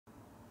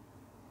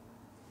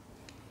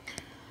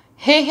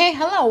Hey,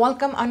 hello,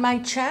 welcome on my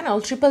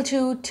channel,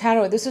 222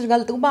 Tarot. This is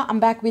Galtuba. I'm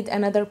back with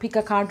another pick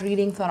a card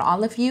reading for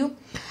all of you.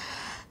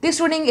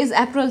 This reading is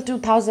April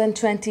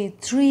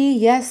 2023.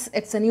 Yes,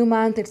 it's a new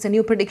month, it's a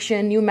new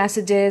prediction, new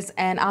messages,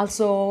 and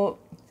also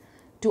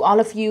to all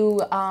of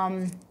you,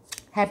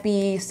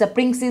 happy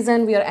spring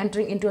season. We are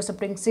entering into a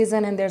spring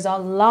season, and there's a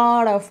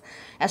lot of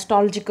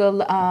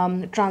astrological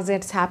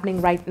transits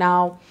happening right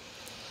now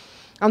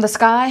on the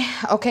sky,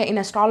 okay, in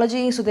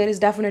astrology. So there is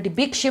definitely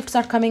big shifts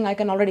are coming. I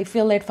can already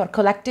feel it for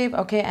collective,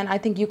 okay, and I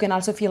think you can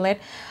also feel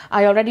it.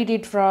 I already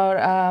did for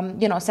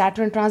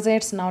Saturn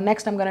transits. Now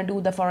next I'm going to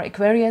do the for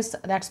Aquarius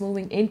that's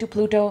moving into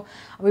Pluto.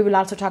 We will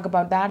also talk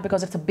about that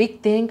because it's a big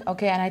thing,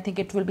 okay, and I think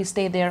it will be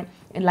stay there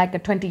in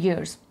like 20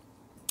 years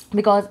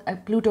because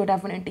Pluto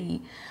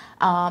definitely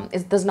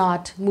does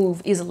not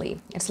move easily.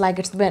 It's like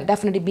it's been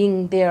definitely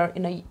being there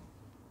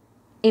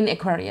in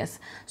Aquarius.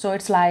 So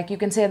it's like you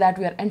can say that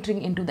we are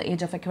entering into the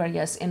age of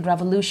Aquarius in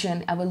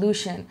revolution,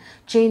 evolution,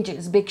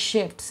 changes, big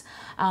shifts.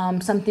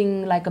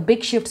 Something like a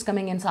big shifts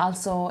coming in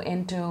also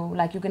into,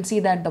 like, you can see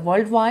that the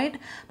worldwide,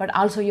 but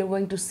also you're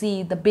going to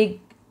see the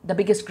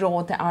biggest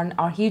growth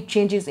or huge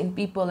changes in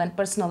people and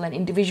personal and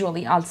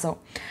individually also,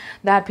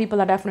 that people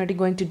are definitely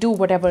going to do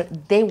whatever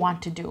they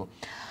want to do.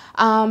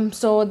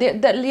 So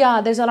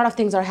there's a lot of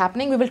things are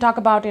happening. We will talk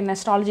about in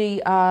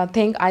astrology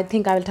thing. I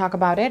think I will talk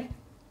about it,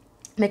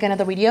 make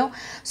another video.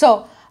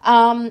 So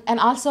and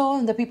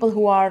also the people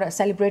who are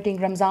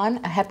celebrating Ramzan,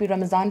 a happy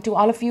Ramzan to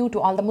all of you, to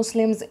all the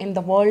Muslims in the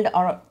world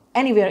or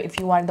anywhere. If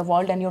you are in the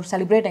world and you're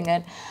celebrating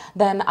it,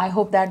 then I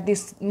hope that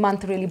this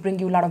month really bring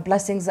you a lot of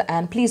blessings,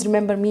 and please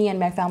remember me and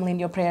my family in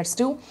your prayers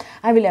too.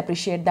 I really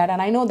appreciate that,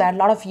 and I know that a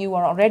lot of you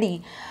are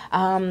already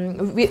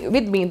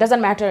with me. It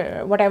doesn't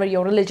matter whatever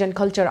your religion,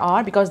 culture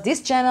are, because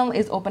this channel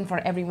is open for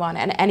everyone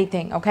and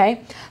anything,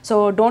 okay?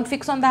 So don't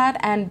fix on that.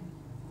 And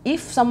if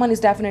someone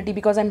is definitely,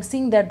 because I'm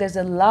seeing that there's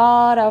a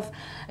lot of,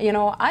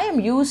 I am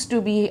used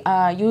to be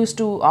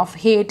of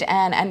hate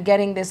and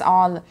getting this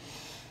all,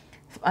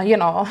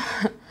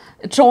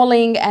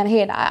 trolling and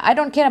hate. I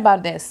don't care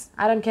about this.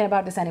 I don't care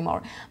about this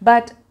anymore.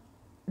 But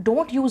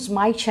don't use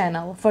my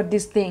channel for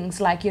these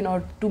things, like,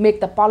 to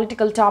make the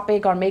political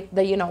topic or make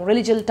the,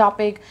 religious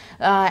topic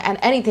and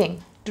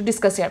anything to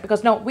discuss here,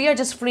 because no, we are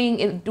just freeing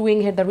in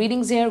doing here the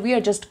readings here. We are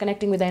just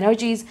connecting with the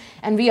energies,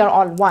 and we are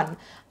all one.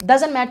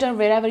 Doesn't matter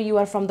wherever you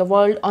are from the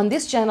world, on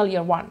this channel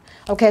you're one,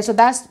 okay? So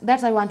that's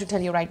I want to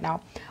tell you right now.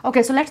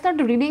 Okay, so let's start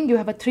the reading. You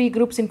have 3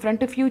 groups in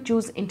front of you.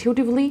 Choose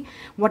intuitively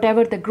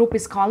whatever the group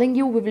is calling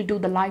you. We will do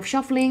the live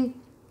shuffling,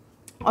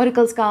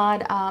 oracles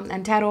card,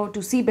 and tarot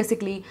to see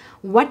basically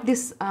what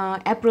this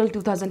April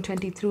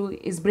 2023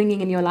 is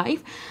bringing in your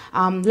life.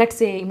 Let's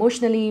say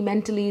emotionally,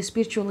 mentally,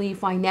 spiritually,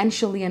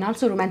 financially, and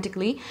also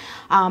romantically.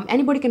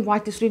 Anybody can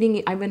watch this reading,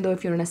 even though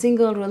if you're in a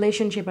single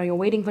relationship or you're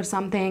waiting for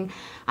something.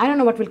 I don't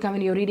know what will come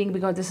in your reading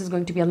because this is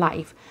going to be a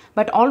live.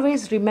 But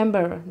always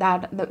remember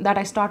that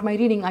I start my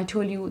reading, I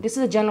told you this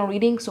is a general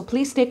reading, so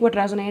please take what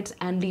resonates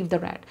and leave the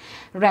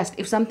rest.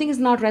 If something is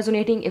not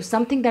resonating, if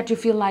something that you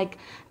feel like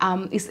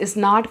is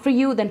not for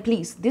you, then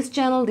please, this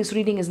channel, this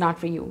reading is not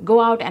for you.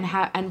 Go out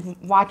and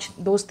watch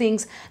those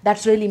things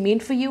that's really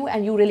meant for you,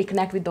 and you really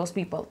connect with those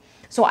people.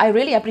 So I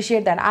really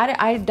appreciate that.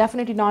 I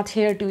definitely not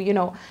here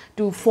to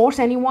to force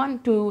anyone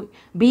to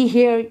be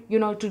here,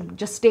 to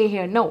just stay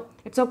here. No,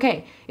 it's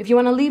okay. If you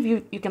want to leave,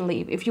 you can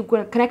leave. If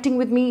you're connecting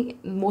with me,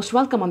 most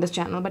welcome on this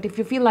channel. But if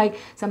you feel like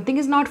something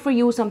is not for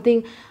you,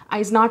 something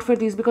is not for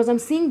this, because I'm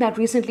seeing that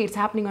recently it's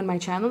happening on my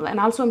channel, and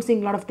also I'm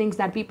seeing a lot of things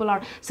that people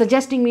are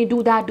suggesting me,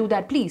 do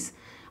that, please.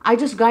 I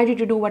just guide you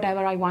to do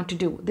whatever I want to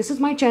do. This is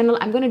my channel.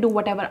 I'm going to do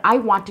whatever I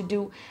want to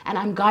do, and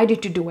I'm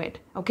guided to do it.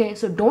 Okay,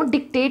 so don't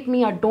dictate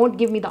me or don't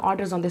give me the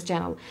orders on this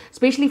channel,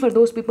 especially for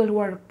those people who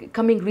are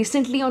coming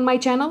recently on my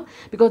channel,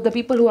 because the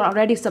people who are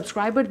already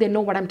subscribers, they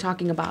know what I'm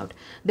talking about.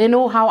 They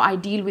know how I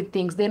deal with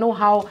things. They know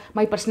how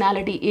my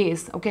personality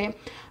is. Okay,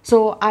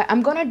 so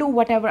I'm going to do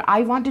whatever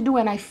I want to do,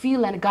 and I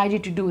feel and guide you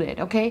to do it.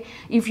 Okay,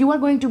 if you are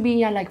going to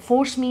be like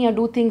force me or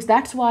do things,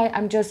 that's why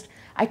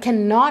I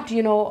cannot,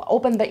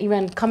 open the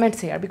even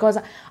comments here, because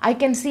I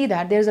can see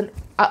that there's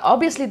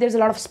obviously there's a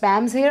lot of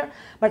spams here,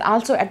 but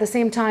also at the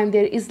same time,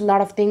 there is a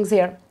lot of things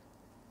here.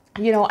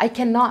 I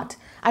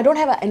don't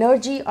have an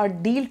energy or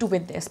deal to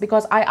with this,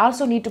 because I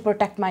also need to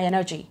protect my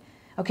energy.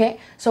 Okay,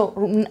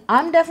 so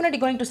I'm definitely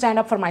going to stand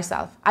up for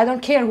myself. I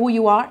don't care who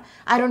you are.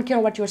 I don't care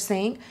what you're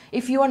saying.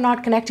 If you are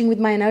not connecting with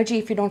my energy,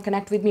 if you don't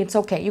connect with me, it's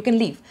okay. You can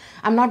leave.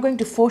 I'm not going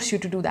to force you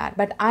to do that,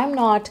 but I'm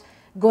not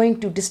going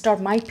to disturb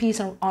my peace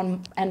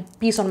and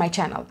peace on my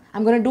channel.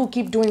 I'm going to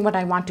keep doing what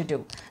I want to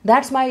do.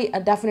 That's my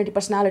definitely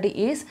personality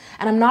is,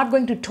 and I'm not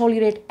going to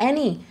tolerate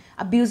any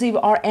abusive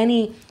or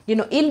any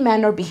ill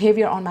manner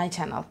behavior on my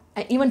channel,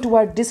 even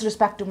toward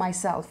disrespect to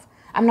myself.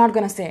 I'm not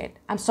going to say it.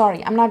 I'm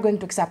sorry. I'm not going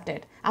to accept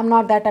it. I'm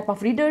not that type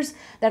of readers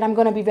that I'm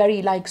going to be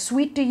very like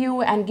sweet to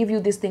you and give you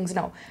these things.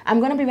 No, I'm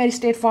going to be very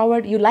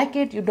straightforward. You like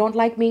it, you don't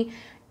like me.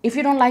 If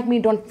you don't like me,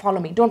 don't follow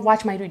me, don't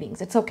watch my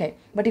readings, it's okay.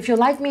 But if you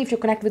like me, if you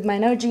connect with my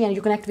energy and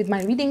you connect with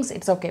my readings,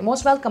 it's okay.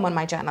 Most welcome on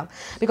my channel,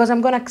 because I'm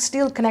gonna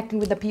still connecting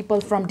with the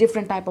people from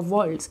different type of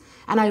worlds,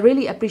 and I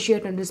really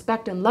appreciate and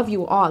respect and love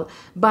you all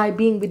by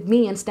being with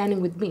me and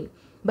standing with me.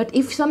 But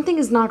if something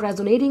is not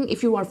resonating,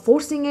 if you are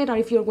forcing it, or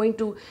if you're going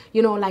to,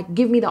 you know, like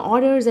give me the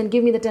orders and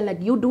give me the tell,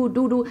 like you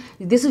do,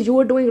 this is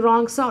you're doing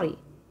wrong, sorry.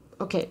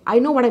 Okay, I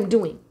know what I'm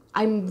doing.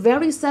 I'm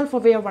very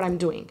self-aware of what I'm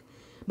doing.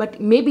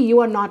 But maybe you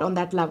are not on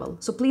that level.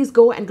 So please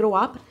go and grow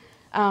up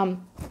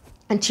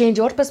and change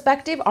your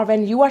perspective. Or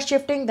when you are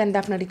shifting, then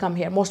definitely come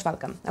here. Most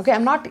welcome. Okay,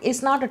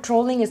 it's not a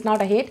trolling, it's not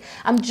a hate.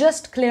 I'm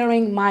just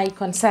clearing my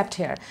concept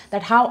here,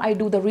 that how I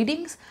do the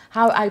readings,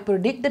 how I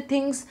predict the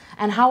things,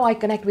 and how I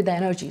connect with the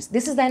energies.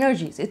 This is the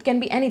energies. It can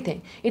be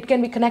anything. It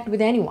can be connect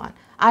with anyone.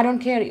 I don't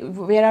care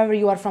wherever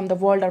you are from the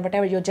world or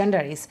whatever your gender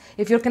is.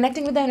 If you're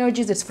connecting with the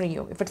energies, it's for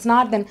you. If it's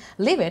not, then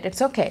leave it.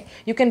 It's okay.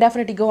 You can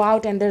definitely go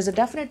out, and there's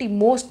definitely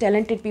most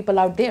talented people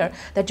out there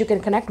that you can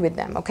connect with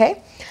them.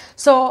 Okay,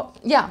 so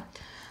yeah,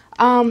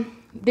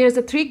 there's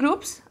the 3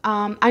 groups.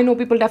 I know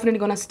people definitely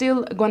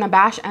gonna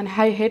bash and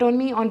hate on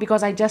me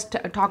because I just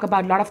talk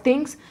about a lot of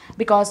things,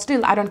 because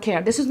still I don't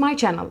care. This is my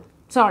channel.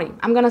 Sorry,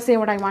 I'm gonna say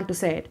what I want to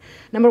say it.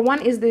 Number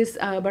 1 is this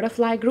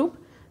butterfly group.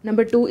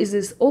 Number 2 is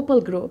this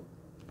opal group.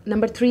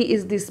 Number 3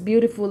 is this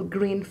beautiful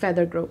green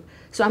feather group.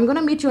 So I'm going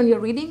to meet you on your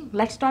reading.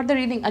 Let's start the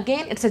reading.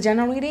 Again, it's a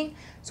general reading.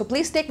 So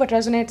please take what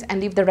resonates and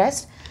leave the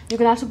rest. You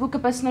can also book a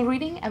personal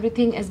reading.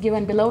 Everything is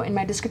given below in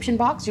my description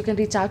box. You can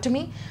reach out to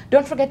me.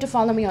 Don't forget to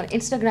follow me on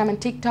Instagram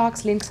and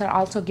TikToks. Links are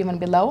also given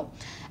below.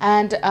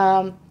 And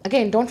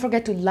again, don't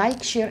forget to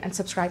like, share, and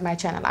subscribe my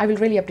channel. I will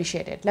really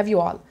appreciate it. Love you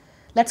all.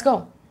 Let's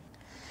go.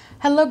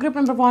 Hello, group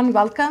number 1,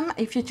 welcome.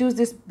 If you choose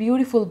this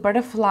beautiful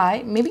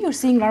butterfly, maybe you're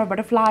seeing a lot of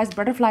butterflies.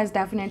 Butterflies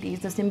definitely is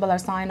the symbol or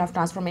sign of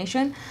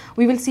transformation.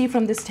 We will see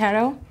from this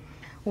tarot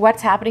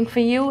what's happening for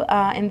you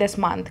in this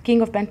month.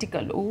 King of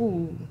Pentacles.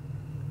 Ooh,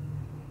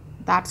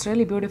 that's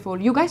really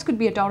beautiful. You guys could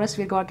be a Taurus,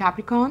 Virgo, or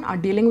Capricorn, or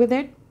dealing with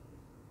it.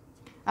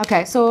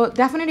 Okay, so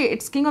definitely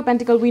it's King of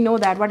Pentacles. We know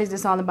that. What is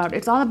this all about?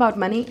 It's all about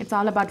money. It's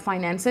all about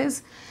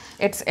finances.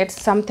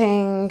 It's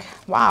something,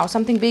 wow,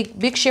 something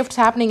big shifts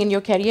happening in your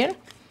career.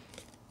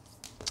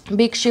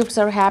 Big shifts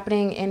are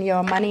happening in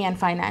your money and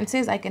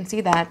finances. I can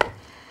see that.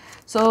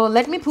 So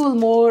let me pull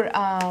more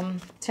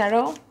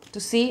tarot to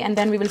see, and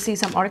then we will see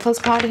some oracles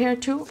card here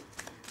too.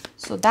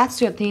 So that's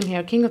your theme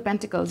here, King of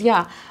Pentacles.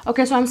 Yeah.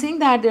 Okay, so I'm seeing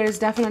that there is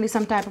definitely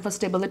some type of a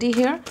stability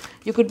here.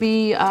 You could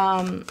be,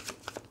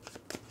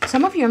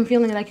 some of you, I'm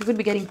feeling like you could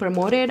be getting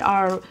promoted,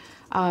 or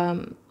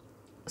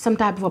some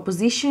type of a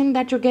position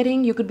that you're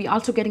getting. You could be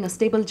also getting a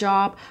stable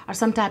job, or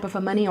some type of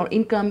a money or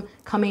income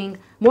coming,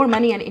 more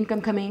money and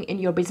income coming in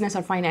your business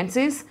or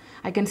finances.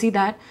 I can see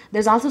that.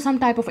 There's also some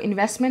type of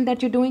investment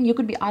that you're doing. You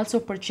could be also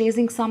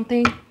purchasing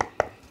something.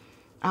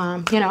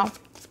 You know,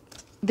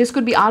 this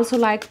could be also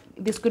like,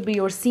 this could be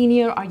your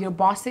senior or your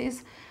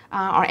bosses,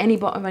 or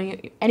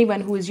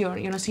anyone who is your,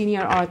 you know,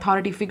 senior or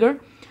authority figure.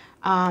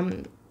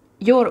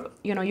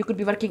 You could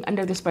be working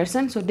under this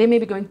person, so they may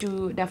be going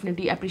to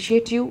definitely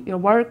appreciate you, your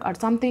work or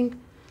something.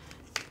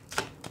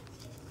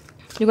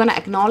 You're going to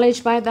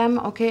acknowledge by them,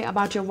 okay,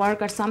 about your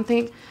work or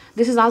something.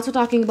 This is also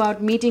talking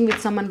about meeting with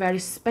someone very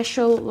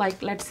special,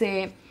 like let's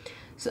say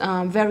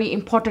very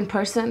important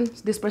person.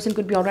 This person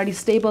could be already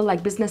stable,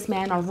 like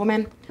businessman or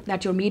woman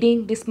that you're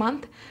meeting this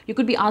month. You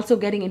could be also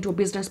getting into a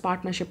business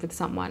partnership with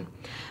someone.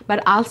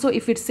 But also,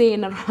 if it's say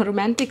in a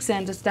romantic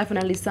sense, it's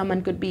definitely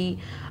someone could be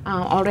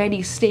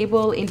already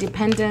stable,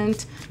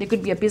 independent. They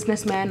could be a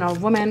businessman or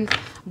woman.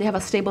 They have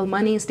a stable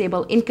money,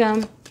 stable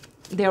income.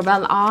 They're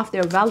well off,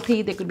 they're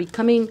wealthy. They could be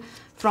coming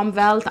from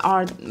wealth,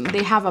 or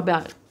they have a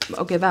wealth.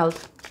 Okay,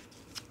 wealth.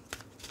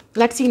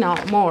 Let's see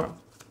now more.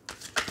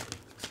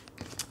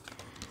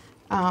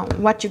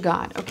 What you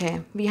got?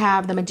 Okay, we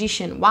have the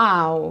Magician.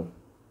 Wow.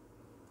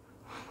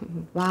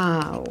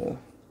 Wow.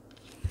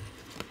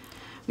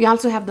 We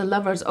also have the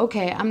Lovers.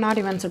 Okay, I'm not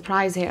even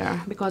surprised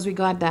here because we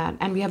got that.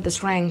 And we have the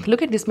Strength.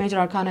 Look at this major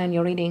arcana in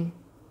your reading.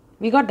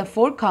 We got the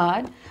 4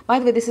 card. By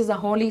the way, this is a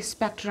Holy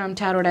Spectrum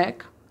tarot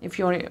deck, if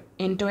you're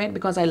into it,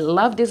 because I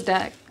love this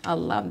deck. I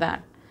love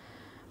that.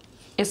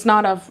 It's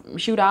not a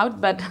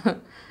shootout, but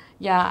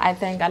yeah, I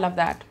think I love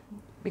that.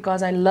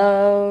 Because I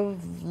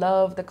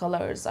love the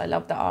colors. I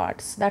love the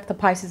arts. That's the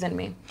Pisces in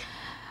me.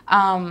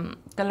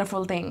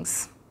 Colorful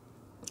things.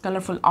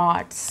 Colorful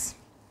arts.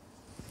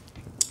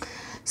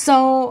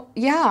 So,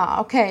 yeah,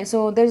 okay.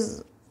 So,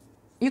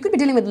 you could be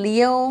dealing with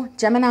Leo,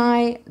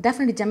 Gemini,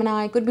 definitely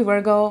Gemini, could be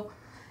Virgo.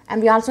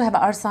 And we also have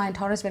Earth sign,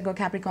 Taurus, Virgo,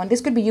 Capricorn.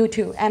 This could be you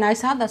too. And I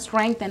saw the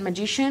Strength and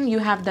Magician. You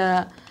have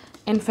the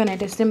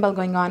infinitive symbol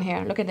going on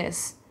here. Look at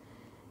this.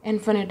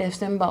 Infinitive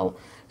symbol.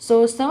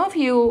 So some of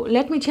you,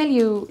 let me tell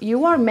you,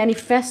 you are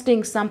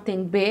manifesting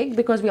something big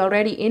because we're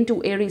already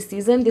into Aries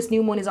season. This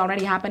new moon is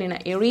already happening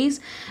in Aries.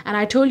 And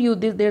I told you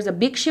there's a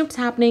big shift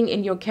happening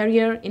in your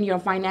career, in your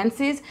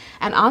finances,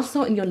 and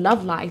also in your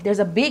love life. There's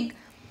a big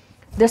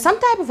There's some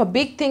type of a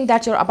big thing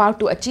that you're about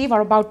to achieve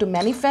or about to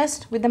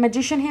manifest with the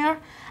Magician here,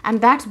 and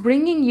that's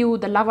bringing you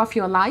the love of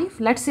your life.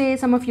 Let's say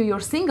some of you,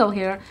 you're single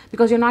here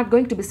because you're not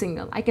going to be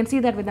single. I can see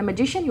that with the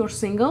Magician, you're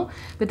single.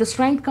 With the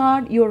Strength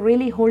card, you're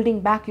really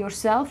holding back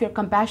yourself, your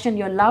compassion,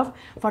 your love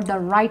for the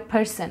right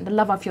person, the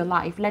love of your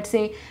life. Let's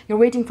say you're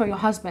waiting for your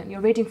husband,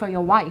 you're waiting for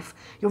your wife,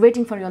 you're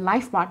waiting for your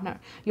life partner,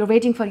 you're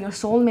waiting for your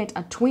soulmate,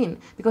 a twin,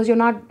 because you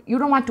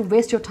don't want to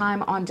waste your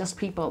time on just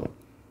people.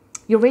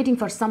 You're waiting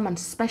for someone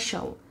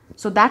special.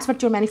 So that's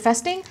what you're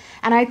manifesting.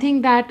 And I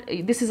think that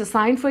this is a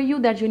sign for you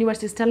that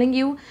universe is telling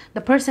you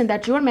the person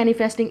that you're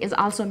manifesting is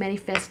also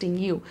manifesting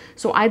you.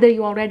 So either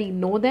you already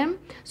know them,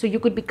 so you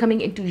could be coming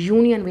into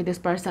union with this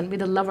person, with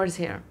the lovers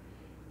here.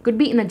 Could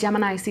be in a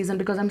Gemini season,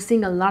 because I'm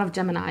seeing a lot of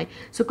Gemini.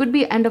 So could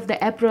be end of the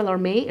April or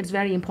May. It's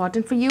very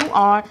important for you.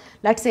 Or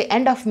let's say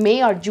end of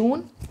May or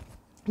June.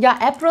 Yeah,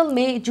 April,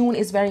 May, June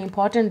is very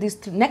important.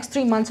 These next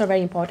 3 months are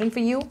very important for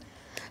you.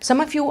 Some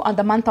of you,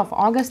 the month of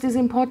August is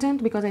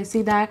important, because I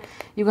see that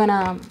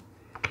there's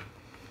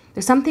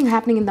something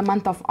happening in the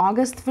month of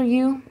August for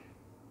you.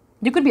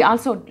 You could be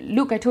also,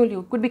 look, I told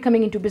you, could be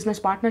coming into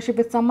business partnership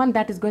with someone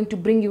that is going to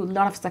bring you a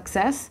lot of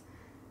success.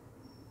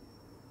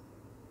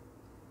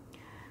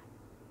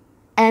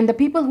 And the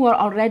people who are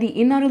already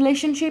in a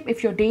relationship,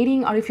 if you're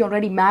dating or if you're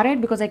already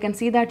married, because I can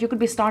see that you could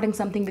be starting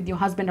something with your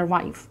husband or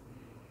wife.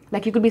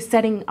 Like you could be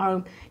setting,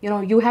 or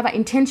you have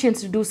intentions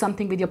to do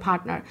something with your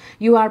partner.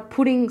 You are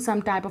putting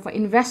some type of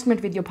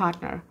investment with your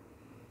partner.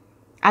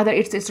 Either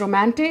it's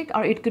romantic,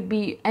 or it could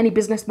be any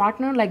business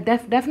partner. Like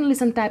definitely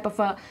some type of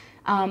a,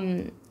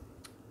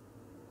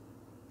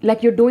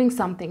 like you're doing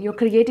something, you're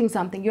creating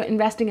something, you're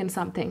investing in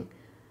something.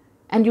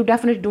 And you're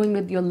definitely doing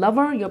with your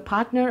lover, your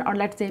partner, or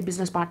let's say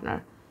business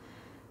partner.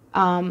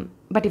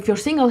 But if you're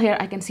single here,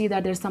 I can see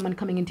that there's someone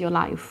coming into your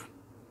life.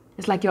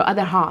 It's like your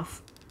other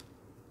half.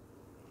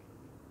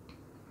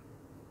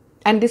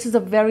 And this is a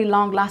very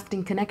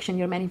long-lasting connection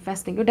you're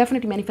manifesting. You're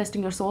definitely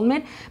manifesting your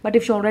soulmate. But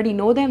if you already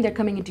know them, they're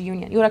coming into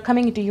union. You are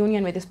coming into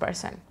union with this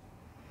person.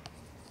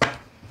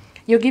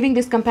 You're giving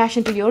this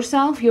compassion to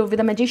yourself. You're with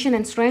the Magician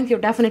and Strength. You're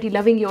definitely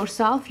loving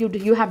yourself.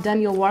 You have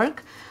done your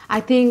work.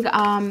 I think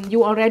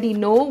you already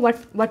know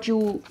what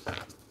you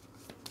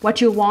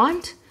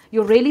want.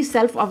 You're really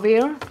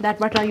self-aware that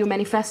what are you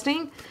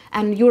manifesting,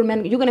 and you're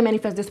going to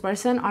manifest this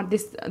person or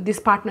this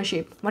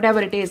partnership, whatever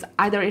it is.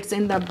 Either it's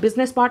in the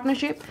business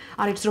partnership,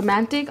 or it's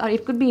romantic, or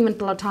it could be even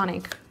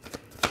platonic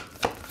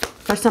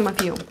for some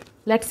of you.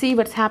 Let's see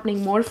what's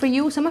happening more for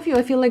you. Some of you,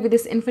 I feel like with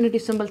this infinity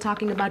symbol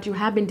talking about you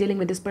have been dealing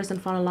with this person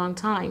for a long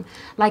time.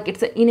 Like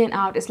it's an in and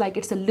out. It's like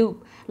it's a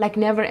loop, like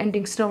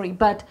never-ending story.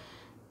 But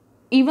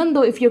even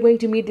though if you're going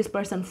to meet this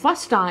person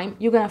first time,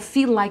 you're going to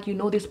feel like you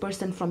know this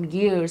person from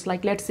years.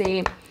 Like let's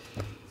say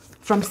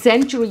from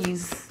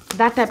centuries,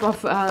 that type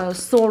of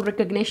soul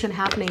recognition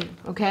happening,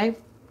 okay?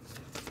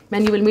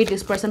 When you will meet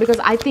this person, because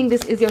I think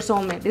this is your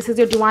soulmate. This is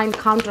your divine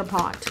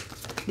counterpart.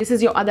 This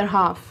is your other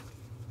half.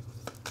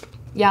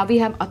 Yeah, we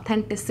have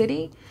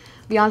authenticity.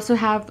 We also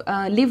have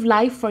live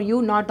life for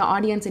you, not the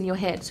audience in your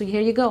head. So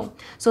here you go.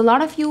 So a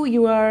lot of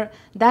you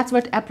that's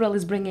what April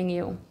is bringing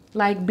you.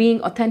 Like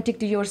being authentic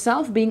to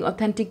yourself, being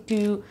authentic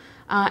to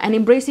and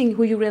embracing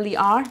who you really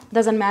are.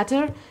 Doesn't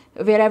matter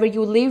wherever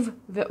you live,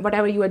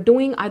 whatever you are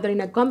doing, either in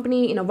a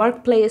company, in a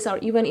workplace, or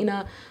even in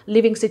a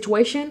living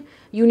situation,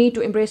 you need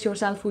to embrace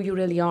yourself, who you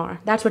really are.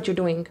 That's what you're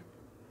doing.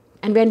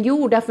 And when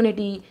you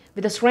definitely,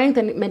 with the Strength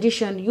and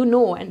Magician, you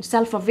know, and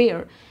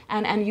self-aware,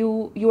 and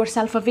you are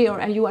self-aware,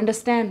 and you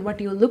understand what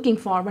you're looking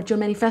for, what you're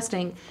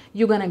manifesting,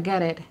 you're gonna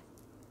get it.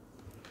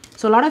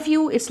 So a lot of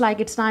you, it's like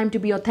it's time to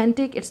be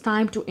authentic. It's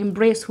time to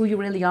embrace who you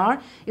really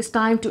are. It's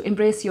time to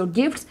embrace your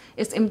gifts.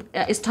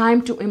 It's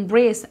time to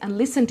embrace and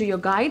listen to your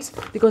guides,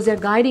 because they're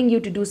guiding you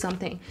to do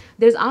something.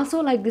 There's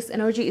also like this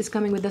energy is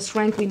coming with the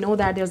Strength. We know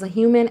that there's a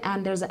human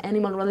and there's an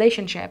animal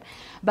relationship.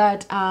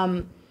 But,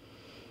 and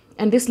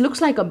this looks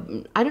like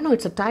I don't know,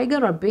 it's a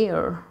tiger or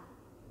bear.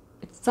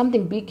 It's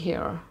something big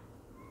here.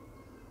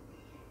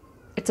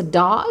 It's a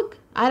dog?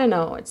 I don't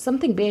know, it's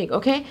something big,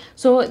 okay?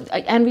 So,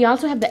 and we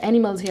also have the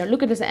animals here.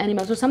 Look at this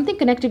animal. So something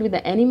connected with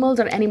the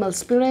animals or animal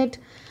spirit.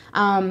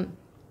 And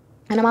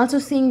I'm also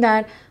seeing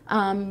that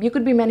you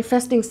could be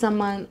manifesting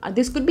someone.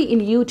 This could be in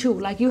you too.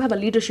 Like you have a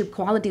leadership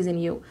qualities in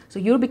you. So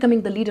you're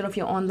becoming the leader of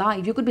your own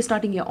life. You could be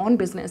starting your own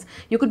business.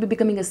 You could be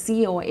becoming a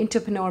CEO,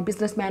 entrepreneur,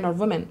 businessman, or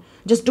woman.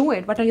 Just do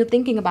it. What are you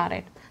thinking about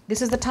it?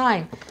 This is the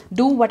time.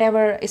 Do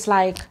whatever is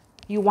like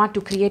you want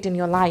to create in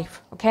your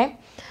life, okay?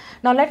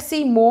 Now let's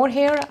see more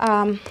here.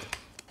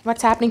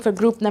 What's happening for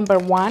group number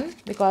 1,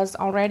 because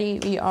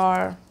already we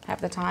have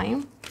the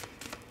time.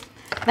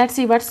 Let's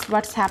see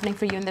what's happening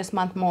for you in this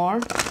month more.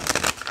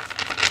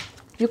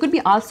 You could be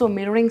also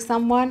mirroring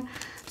someone.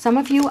 Some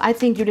of you, I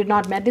think you did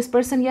not met this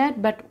person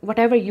yet, but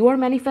whatever you are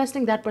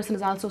manifesting, that person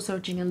is also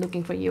searching and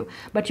looking for you.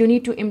 But you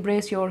need to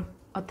embrace your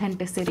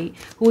authenticity,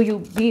 who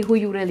you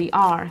really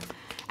are,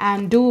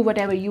 and do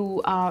whatever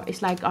you are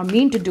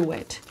mean to do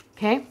it,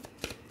 okay?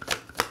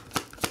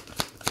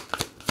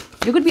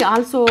 You could be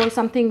also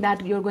something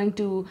that you're going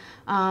to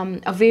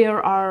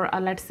aware, or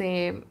let's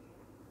say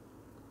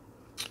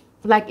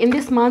Like in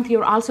this month,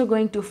 you're also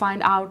going to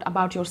find out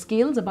about your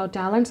skills, about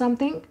talent,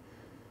 something.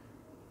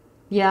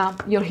 Yeah,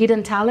 your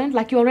hidden talent,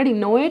 like you already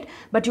know it,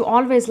 but you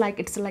always like,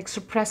 it's like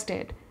suppressed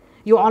it.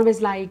 You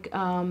always like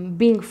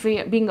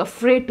being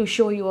afraid to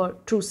show your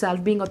true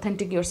self, being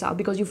authentic yourself,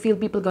 because you feel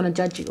people gonna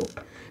judge you.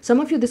 Some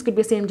of you, this could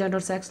be same gender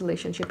sex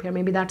relationship here,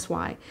 maybe that's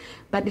why,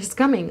 but it's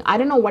coming. I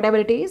don't know, whatever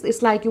it is,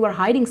 it's like you are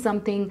hiding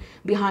something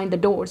behind the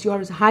doors. You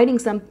are hiding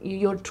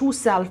your true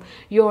self,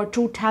 your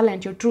true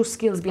talent, your true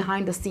skills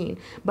behind the scene,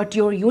 but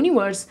your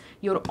universe,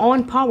 your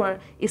own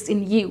power is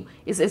in you.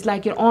 It's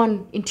like your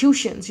own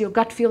intuitions, your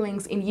gut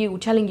feelings in you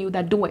telling you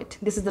that do it.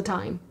 This is the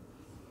time.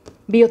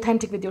 Be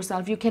authentic with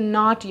yourself. You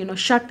cannot,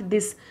 shut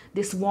this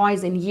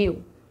voice in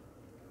you.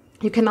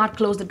 You cannot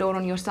close the door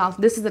on yourself.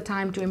 This is the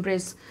time to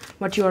embrace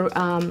what you're,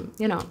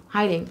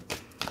 hiding.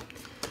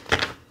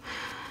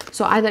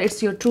 So either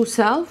it's your true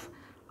self,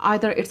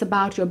 either it's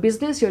about your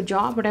business, your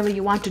job, whatever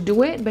you want to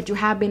do it, but you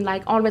have been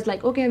like, always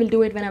like, okay, I will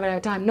do it whenever I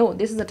have time. No,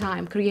 this is the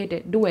time. Create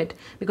it. Do it.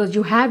 Because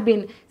you have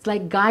been, it's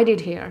like guided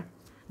here,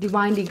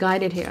 divinely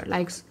guided here,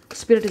 like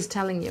spirit is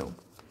telling you.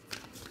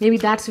 Maybe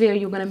that's where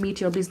you're going to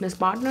meet your business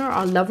partner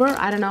or lover.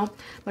 I don't know.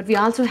 But we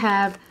also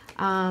have,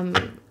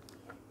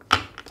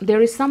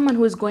 there's someone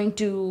who's going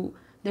to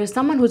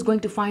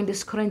find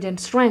this courage and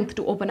strength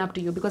to open up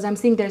to you, because I'm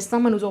seeing there's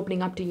someone who's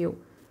opening up to you.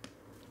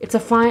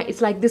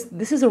 It's like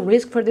this is a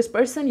risk for this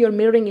person. You're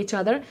mirroring each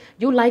other.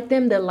 You like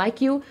them, they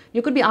like you.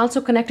 You could be also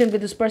connected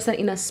with this person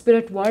in a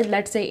spirit world,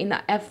 let's say in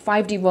a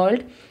F5D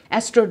world,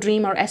 astro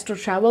dream or astro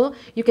travel.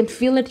 You can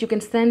feel it, you can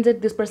sense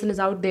it, this person is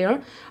out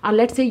there. Or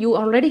let's say you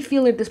already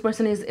feel it, this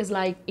person is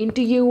like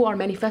into you or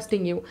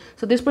manifesting you.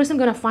 So this person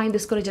gonna find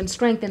this courage and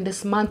strength in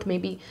this month,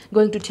 maybe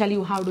going to tell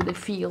you how do they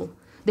feel.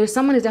 There's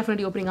someone is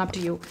definitely opening up to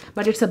you,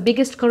 but it's the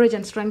biggest courage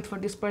and strength for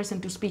this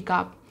person to speak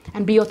up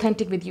and be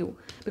authentic with you,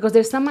 because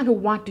there's someone who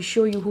wants to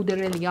show you who they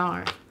really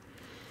are.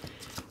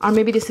 Or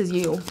maybe this is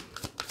you.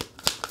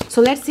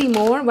 So let's see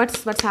more.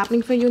 What's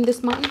happening for you in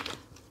this month?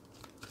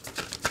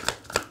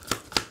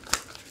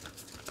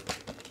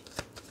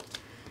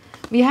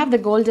 We have the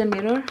golden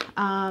mirror,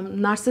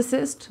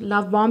 narcissist,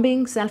 love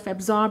bombing,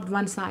 self-absorbed,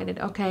 one-sided.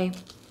 Okay.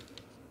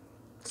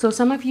 So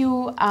some of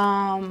you,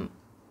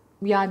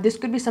 yeah, this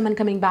could be someone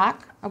coming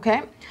back.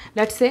 Okay.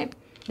 Let's say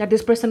that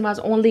this person was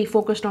only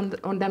focused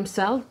on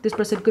themselves. This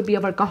person could be a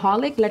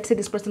workaholic. Let's say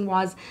this person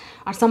was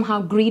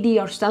somehow greedy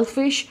or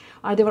selfish,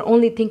 or they were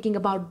only thinking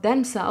about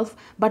themselves.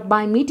 But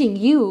by meeting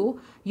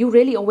you, you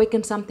really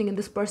awaken something in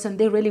this person.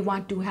 They really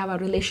want to have a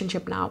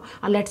relationship now,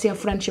 or let's say a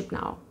friendship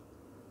now.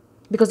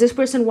 Because this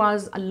person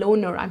was a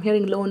loner. I'm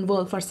hearing lone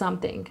wolf or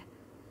something.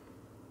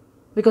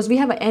 Because we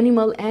have an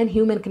animal and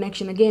human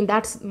connection. Again,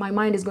 that's my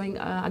mind is going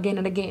again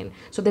and again.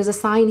 So there's a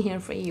sign here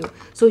for you.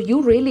 So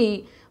you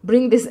really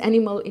bring this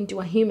animal into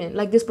a human.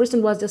 Like this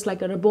person was just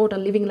like a robot or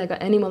living like an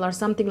animal or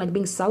something, like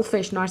being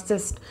selfish,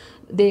 narcissist.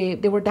 They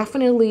were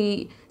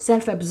definitely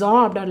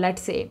self-absorbed, or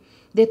let's say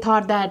they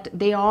thought that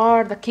they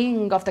are the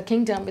king of the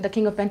kingdom, with the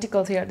king of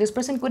pentacles here. This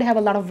person could have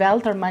a lot of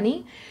wealth or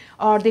money,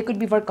 or they could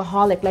be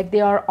workaholic, like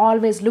they are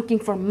always looking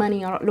for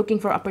money or looking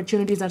for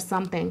opportunities or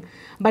something.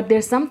 But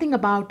there's something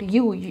about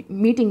you,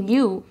 meeting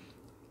you,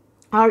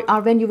 or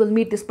when you will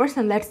meet this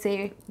person, let's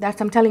say, that's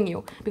I'm telling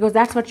you, because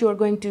that's what you are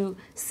going to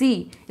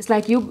see. It's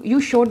like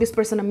you show this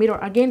person a mirror.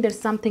 Again, there's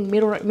something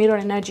mirror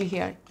energy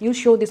here. You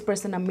show this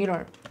person a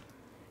mirror.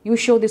 You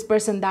show this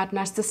person that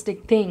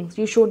narcissistic things.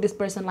 You show this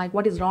person like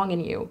what is wrong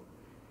in you.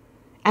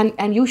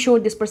 And you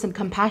showed this person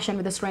compassion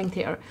with the strength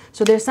here.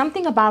 So there's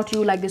something about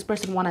you, like this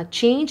person want to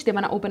change. They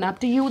want to open up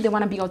to you. They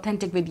want to be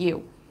authentic with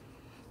you,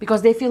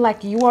 because they feel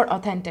like you are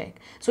authentic.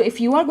 So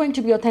if you are going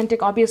to be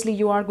authentic, obviously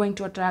you are going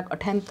to attract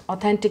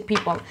authentic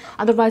people.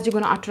 Otherwise, you're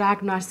going to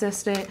attract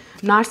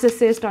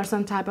narcissist or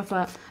some type of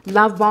a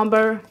love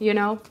bomber, you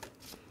know.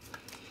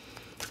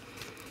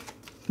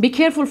 Be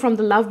careful from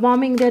the love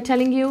bombing, they're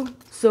telling you.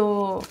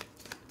 So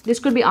this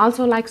could be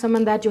also like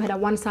someone that you had a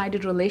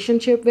one-sided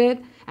relationship with,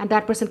 and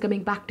that person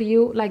coming back to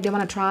you, like they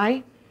want to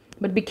try.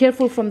 But be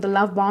careful from the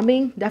love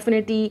bombing.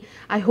 Definitely,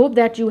 I hope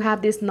that you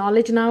have this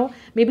knowledge now.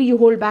 Maybe you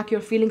hold back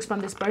your feelings from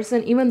this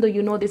person, even though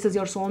you know this is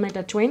your soulmate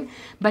or twin.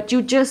 But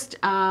you just,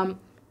 our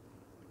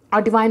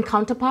divine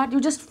counterpart,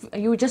 you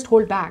just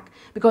hold back,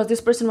 because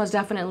this person was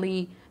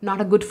definitely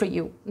not a good for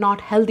you,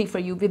 not healthy for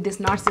you with this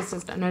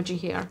narcissist energy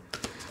here.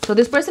 So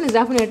this person is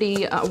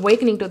definitely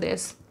awakening to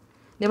this.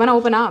 They want to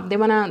open up. They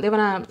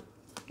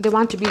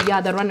want to be,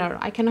 yeah, the runner.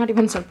 I cannot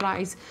even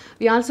surprise.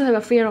 We also have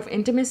a fear of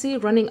intimacy,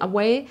 running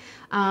away.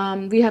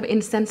 We have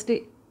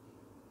intensity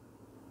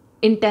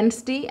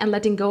and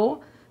letting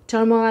go,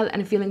 turmoil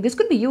and feeling. This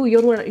could be you.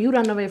 You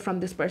run away from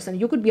this person.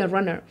 You could be a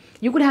runner.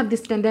 You could have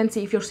this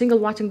tendency, if you're single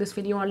watching this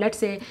video, or let's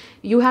say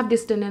you have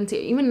this tendency,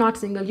 even not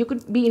single, you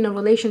could be in a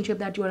relationship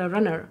that you are a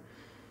runner.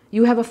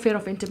 You have a fear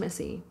of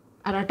intimacy,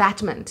 an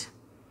attachment.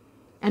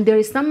 And there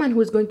is someone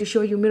who is going to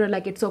show you mirror,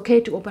 like it's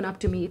okay to open up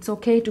to me, it's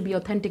okay to be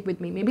authentic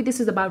with me. Maybe this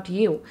is about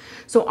you.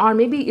 So, or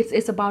maybe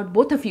it's about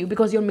both of you,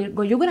 because you're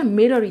gonna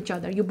mirror each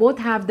other. You both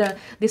have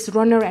this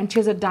runner and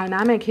chaser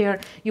dynamic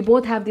here. You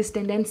both have these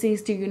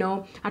tendencies to, you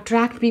know,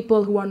 attract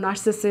people who are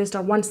narcissist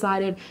or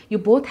one-sided. You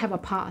both have a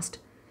past.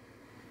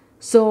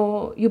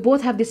 So you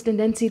both have this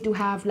tendency to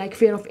have like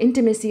fear of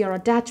intimacy or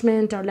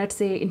attachment, or let's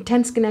say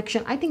intense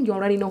connection. I think you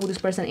already know who this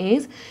person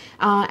is,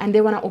 and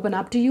they want to open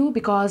up to you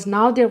because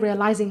now they're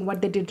realizing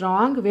what they did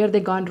wrong, where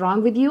they gone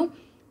wrong with you,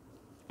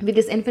 with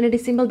this infinity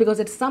symbol, because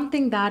it's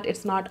something that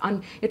it's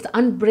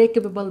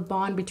unbreakable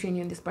bond between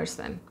you and this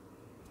person.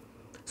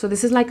 So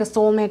this is like a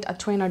soulmate, a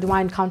twin, or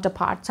divine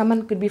counterpart.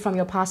 Someone could be from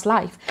your past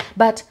life.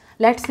 But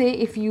let's say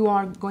if you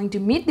are going to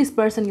meet this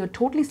person, you're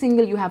totally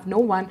single, you have no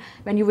one.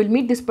 When you will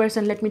meet this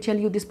person, let me tell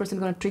you, this person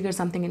is going to trigger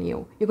something in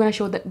you. You're going to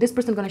show that this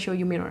person is going to show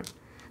you mirror.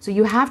 So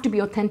you have to be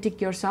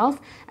authentic yourself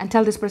and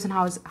tell this person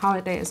how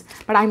it is.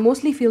 But I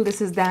mostly feel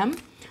this is them.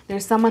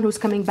 There's someone who's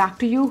coming back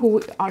to you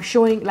who are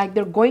showing like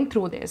they're going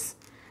through this.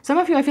 Some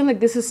of you, I feel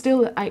like this is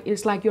still,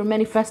 it's like you're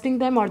manifesting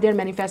them or they're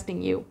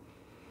manifesting you.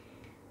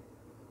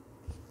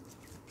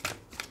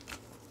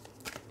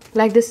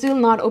 Like they're still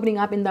not opening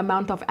up in the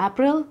month of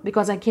April,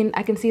 because I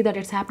can see that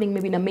it's happening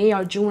maybe in May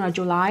or June or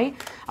July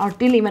or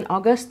till even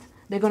August.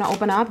 They're going to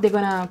open up. They're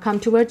going to come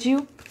towards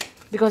you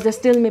because they're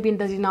still maybe in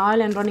the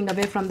denial and running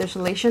away from this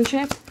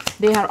relationship.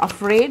 They are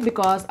afraid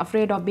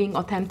afraid of being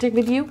authentic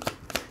with you,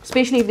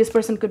 especially if this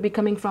person could be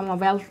coming from a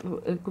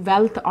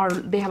wealth, or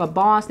they have a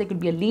boss. They could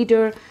be a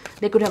leader.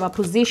 They could have a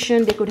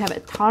position. They could have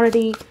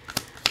authority.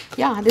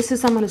 Yeah, this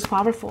is someone who's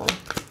powerful.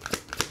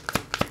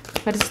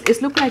 But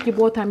it's look like you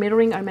both are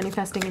mirroring or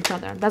manifesting each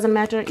other. Doesn't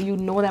matter, you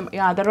know them.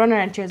 Yeah, the runner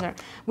and chaser.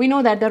 We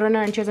know that the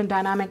runner and chaser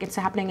dynamic, it's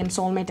happening in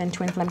soulmate and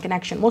twin flame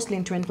connection. Mostly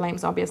in twin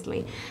flames,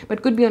 obviously.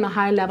 But could be on a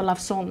high level of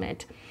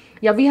soulmate.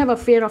 Yeah, we have a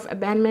fear of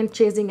abandonment,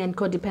 chasing, and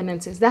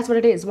codependencies. That's what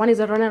it is. One is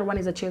a runner, one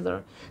is a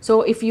chaser.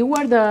 So if you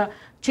are the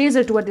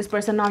chaser toward this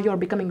person, now you're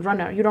becoming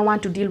runner. You don't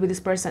want to deal with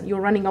this person.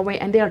 You're running away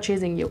and they are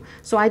chasing you.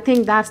 So I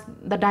think that's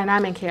the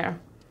dynamic here.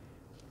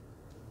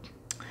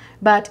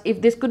 But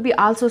if this could be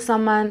also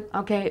someone,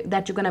 okay,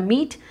 that you're going to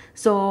meet,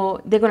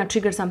 so they're going to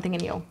trigger something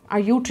in you. Or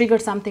you trigger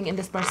something in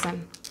this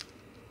person.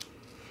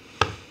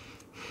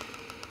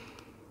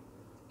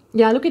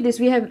 Yeah, look at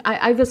this. We have,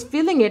 I was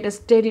feeling it as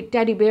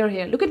teddy bear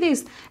here. Look at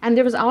this. And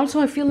there was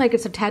also, I feel like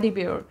it's a teddy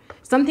bear.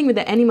 Something with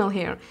the animal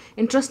here.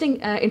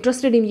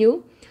 Interested in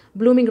you.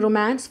 Blooming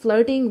romance,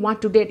 flirting,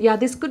 want to date. Yeah,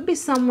 this could be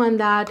someone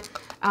that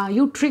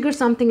you trigger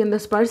something in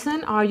this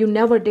person, or you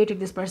never dated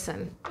this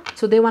person.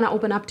 So they want to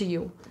open up to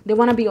you. They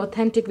want to be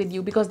authentic with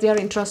you because they are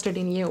interested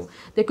in you.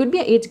 There could be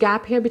an age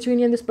gap here between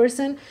you and this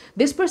person.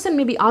 This person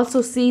maybe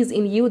also sees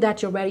in you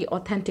that you're very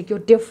authentic. You're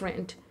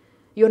different.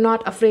 You're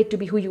not afraid to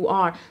be who you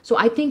are. So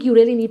I think you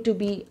really need to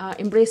be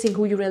embracing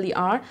who you really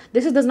are.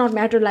 This does not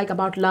matter like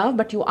about love,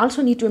 but you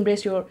also need to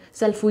embrace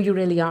yourself, who you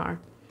really are.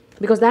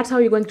 Because that's how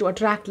you're going to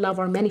attract love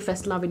or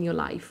manifest love in your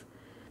life.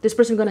 This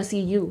person is going to see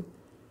you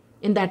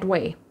in that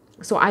way.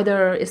 So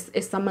either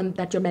it's someone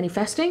that you're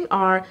manifesting,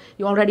 or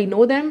you already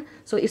know them.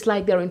 So it's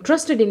like they're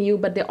interested in you,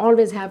 but they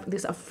always have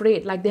this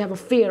afraid, like they have a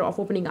fear of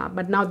opening up.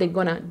 But now they're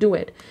going to do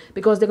it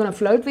because they're going to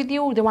flirt with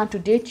you. They want to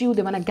date you.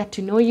 They want to get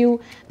to know you.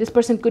 This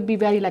person could be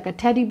very like a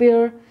teddy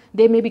bear.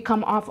 They maybe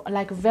come off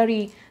like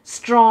very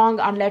strong,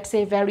 or let's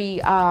say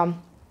very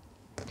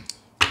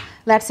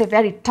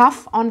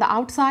tough on the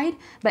outside,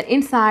 but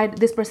inside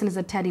this person is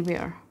a teddy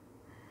bear.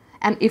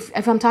 And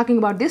if I'm talking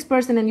about this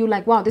person and you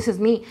like, wow, this is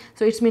me,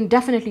 so it's mean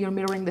definitely you're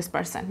mirroring this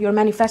person. You're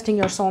manifesting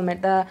your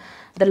soulmate,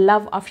 the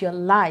love of your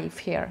life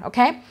here,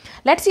 okay?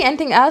 Let's see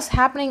anything else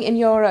happening in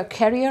your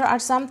career or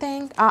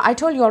something. I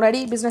told you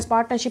already, business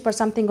partnership or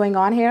something going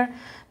on here.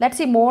 Let's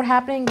see more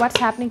happening. What's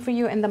happening for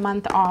you in the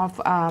month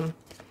of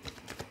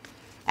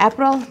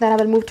April? Then I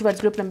will move towards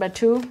group number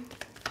 2.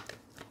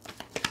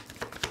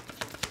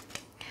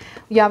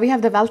 Yeah, we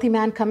have the wealthy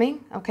man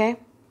coming, okay?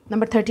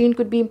 Number 13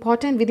 could be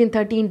important within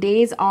 13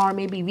 days or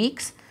maybe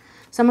weeks.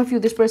 Some of you,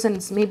 this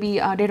person's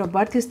maybe date of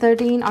birth is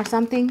 13 or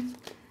something.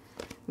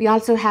 We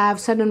also have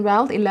sudden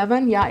wealth,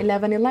 11. Yeah,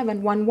 11,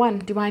 11, 1, 1,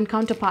 divine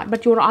counterpart.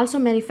 But you're also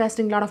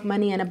manifesting a lot of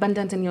money and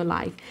abundance in your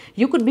life.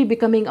 You could be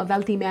becoming a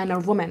wealthy man or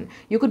woman.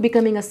 You could be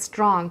becoming a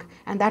strong,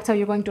 and that's how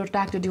you're going to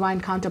attract a divine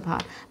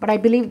counterpart. But I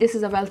believe this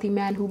is a wealthy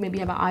man who maybe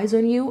have eyes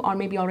on you, or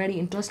maybe already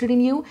interested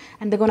in you,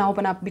 and they're going to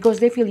open up because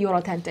they feel you're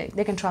authentic.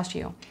 They can trust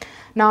you.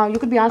 Now, you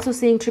could be also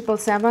seeing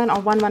 777 or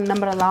 11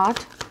 number a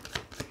lot.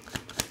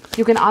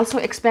 You can also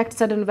expect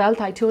sudden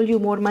wealth. I told you,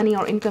 more money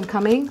or income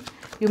coming.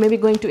 You may be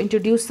going to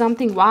introduce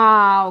something.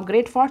 Wow,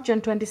 great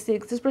fortune,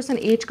 26. This person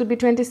age could be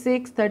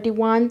 26,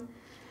 31,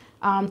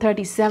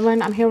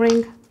 37, I'm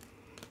hearing.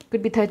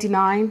 Could be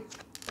 39.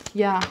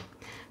 Yeah.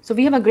 So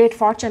we have a great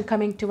fortune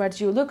coming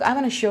towards you. Look, I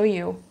want to show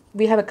you.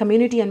 We have a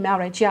community and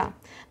marriage. Yeah.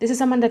 This is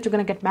someone that you're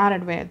going to get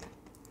married with.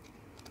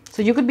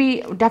 So you could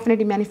be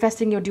definitely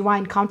manifesting your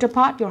divine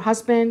counterpart, your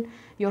husband,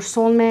 your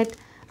soulmate.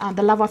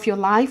 the love of your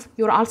life.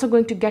 You're also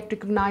going to get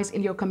recognized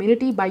in your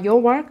community by your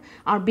work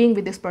or being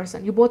with this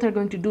person. You both are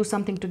going to do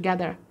something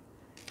together.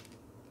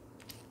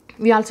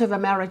 We also have a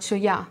marriage. So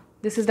yeah,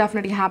 this is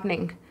definitely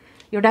happening.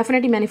 You're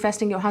definitely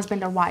manifesting your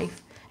husband or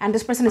wife. And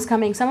this person is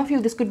coming. Some of you,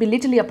 this could be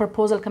literally a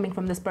proposal coming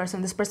from this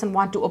person. This person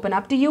want to open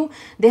up to you.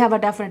 They have a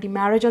definitely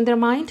marriage on their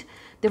mind.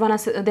 They wanna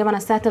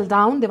settle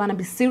down. They wanna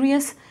be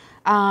serious.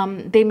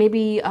 They may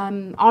be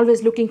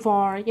always looking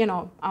for, you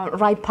know, a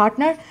right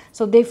partner.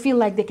 So they feel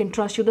like they can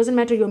trust you. Doesn't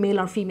matter you're male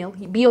or female.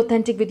 Be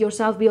authentic with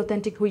yourself. Be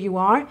authentic who you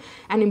are,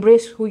 and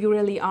embrace who you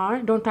really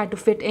are. Don't try to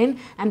fit in.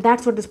 And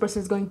that's what this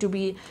person is going to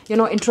be, you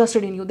know,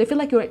 interested in you. They feel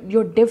like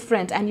you're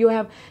different, and you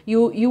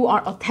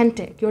are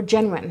authentic. You're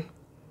genuine.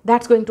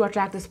 That's going to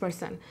attract this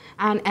person.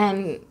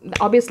 And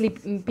obviously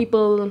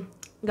people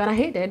gonna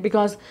hate it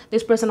because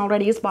this person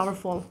already is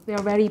powerful.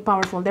 They're very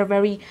powerful. They're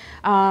very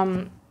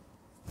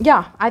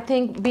yeah, I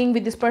think being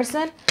with this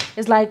person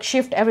is like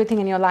shift everything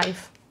in your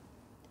life.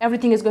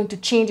 Everything is going to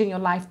change in your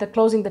life. The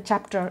closing the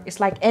chapter is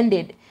like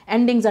ended.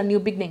 Endings are new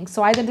beginnings.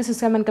 So either this is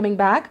someone coming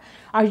back,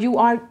 or you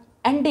are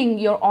ending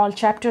your all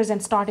chapters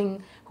and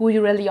starting who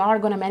you really are.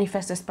 Going to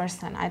manifest this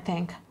person, I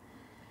think.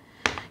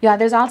 Yeah,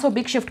 there's also a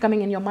big shift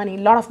coming in your money.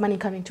 A lot of money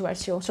coming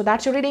towards you. So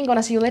that's your reading.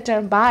 Gonna see you later.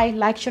 Bye.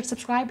 Like, share,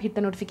 subscribe. Hit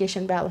the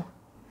notification bell.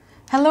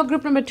 Hello,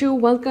 group number 2.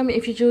 Welcome.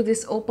 If you choose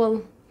this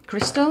opal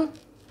crystal.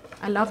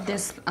 I love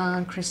this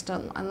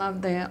crystal. I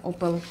love the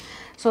opal.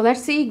 So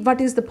let's see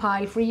what is the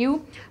pile for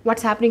you.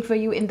 What's happening for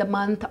you in the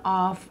month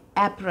of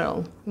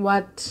April.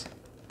 What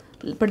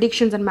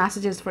predictions and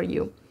messages for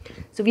you.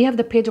 So we have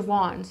the Page of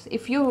Wands.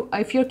 If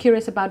you're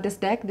curious about this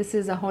deck, this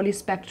is a Holy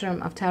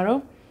Spectrum of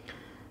Tarot.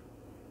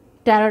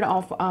 Tarot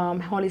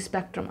of Holy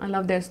Spectrum. I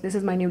love this. This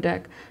is my new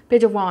deck.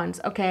 Page of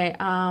Wands. Okay.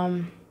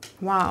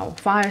 Wow.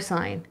 Fire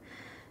sign.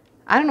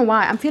 I don't know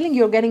why. I'm feeling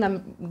you're getting a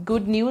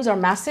good news or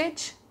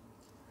message.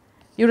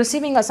 You're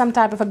receiving some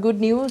type of a good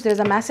news. There's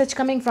a message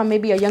coming from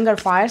maybe a younger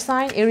fire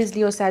sign. Aries,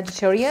 Leo,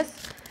 Sagittarius.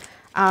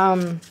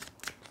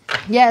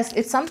 Yes,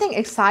 it's something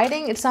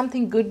exciting. It's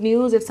something good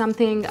news. It's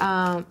something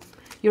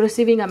you're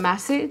receiving a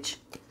message.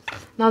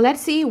 Now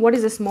let's see what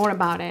is this more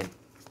about it.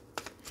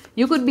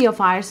 You could be a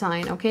fire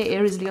sign, okay?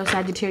 Aries, Leo,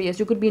 Sagittarius.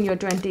 You could be in your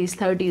 20s,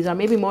 30s, or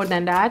maybe more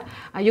than that.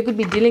 You could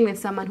be dealing with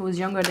someone who is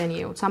younger than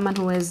you. Someone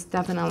who is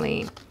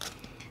definitely...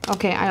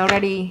 Okay, I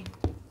already...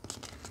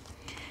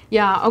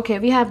 Yeah, okay,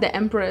 we have the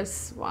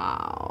Empress.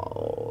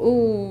 Wow.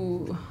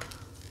 Ooh.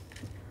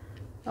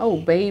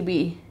 Oh,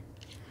 baby.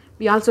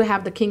 We also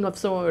have the King of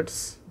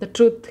Swords. The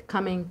Truth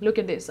coming. Look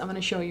at this. I'm going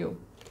to show you.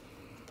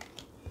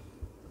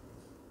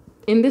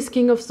 In this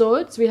King of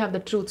Swords, we have the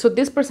Truth. So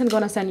this person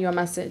going to send you a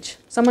message.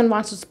 Someone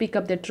wants to speak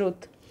up their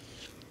truth.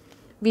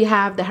 We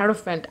have the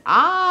Hierophant.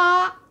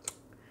 Ah!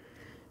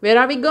 Where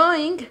are we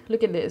going?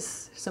 Look at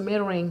this. It's a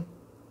mirroring.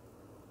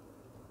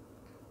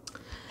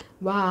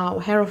 Wow,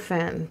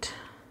 Hierophant.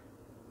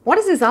 What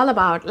is this all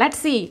about? Let's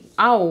see.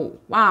 Oh,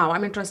 wow,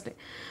 I'm interested.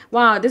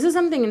 Wow, this is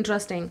something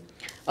interesting.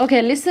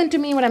 Okay, listen to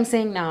me what I'm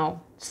saying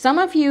now. Some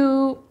of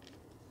you...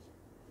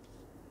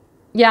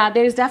 Yeah,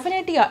 there is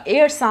definitely a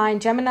air sign,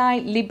 Gemini,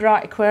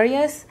 Libra,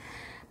 Aquarius,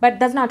 but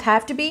does not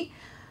have to be.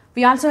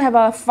 We also have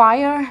a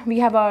fire. We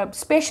have a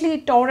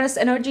especially Taurus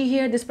energy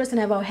here. This person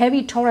have a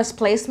heavy Taurus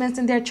placements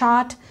in their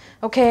chart.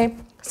 Okay,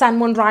 Sun,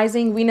 Moon,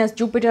 Rising, Venus,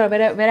 Jupiter,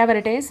 wherever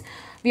it is.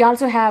 We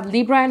also have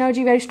Libra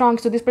energy very strong.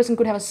 So this person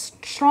could have a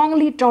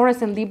strongly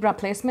Taurus and Libra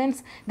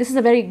placements. This is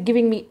a very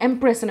giving me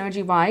Empress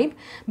energy vibe.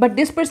 But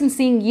this person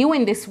seeing you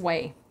in this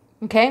way.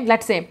 Okay,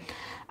 let's say.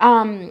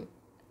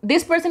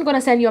 This person going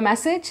to send you a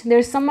message.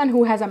 There's someone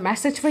who has a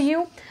message for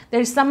you.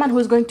 There's someone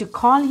who's going to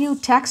call you,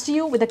 text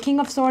you with the King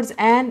of Swords.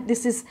 And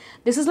this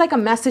is like a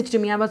message to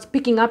me. I was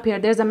picking up here.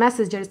 There's a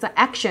message. There's the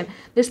action.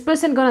 This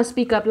person going to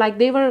speak up like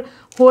they were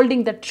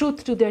holding the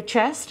truth to their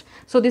chest.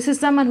 So this is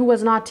someone who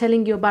was not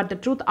telling you about the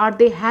truth, or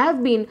they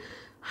have been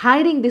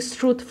hiding this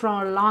truth for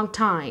a long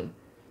time.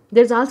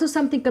 There's also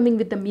something coming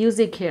with the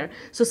music here.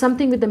 So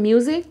something with the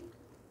music,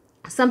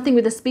 something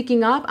with the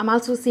speaking up. I'm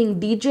also seeing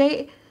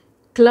DJ,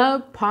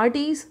 club,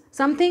 parties,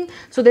 something.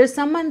 So there's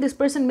someone, this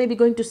person may be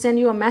going to send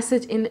you a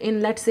message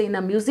in let's say in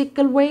a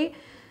musical way,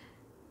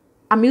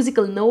 a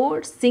musical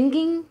note,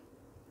 singing,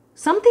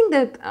 something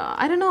that,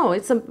 I don't know,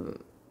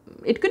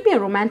 it could be a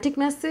romantic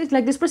message.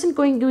 Like this person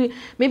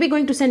maybe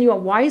going to send you a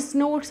voice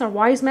notes or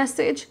voice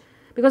message,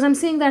 because I'm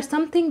seeing that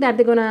something that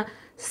they're going to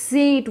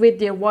say it with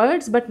their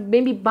words, but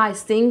maybe by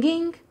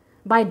singing,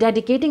 by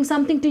dedicating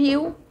something to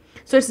you.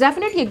 So it's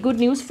definitely a good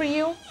news for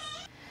you.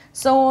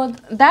 So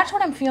that's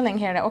what I'm feeling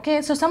here.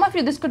 Okay, so some of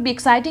you, this could be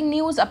exciting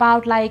news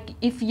about like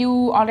if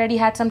you already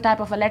had some type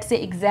of a, let's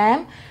say,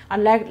 exam, or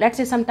let's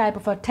say some type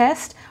of a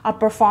test or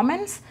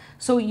performance.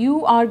 So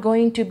you are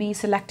going to be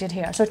selected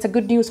here. So it's a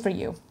good news for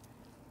you.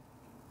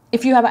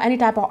 If you have any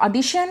type of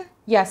audition,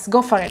 yes,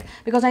 go for it.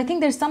 Because I think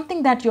there's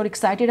something that you're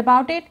excited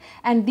about it.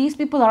 And these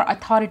people are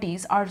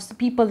authorities, or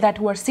people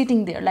who are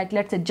sitting there, like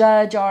let's say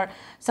judge or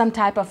some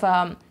type of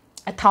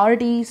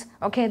authorities.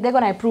 Okay, they're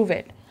going to approve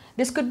it.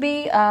 This could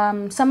be,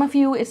 some of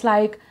you, it's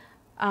like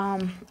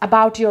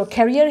about your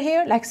career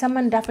here. Like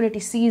someone definitely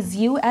sees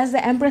you as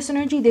the Empress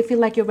energy. They feel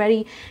like you're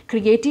very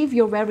creative,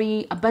 you're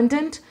very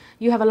abundant,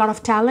 you have a lot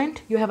of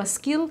talent, you have a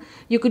skill.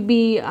 You could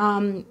be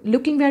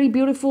looking very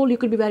beautiful, you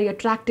could be very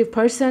attractive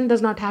person,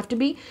 does not have to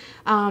be.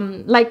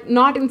 Like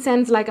not in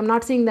sense, like I'm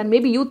not saying that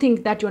maybe you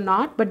think that you're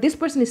not, but this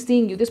person is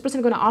seeing you, this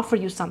person is going to offer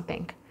you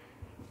something.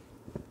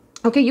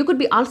 Okay, you could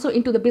be also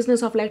into the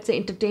business of, let's say,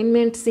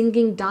 entertainment,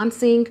 singing,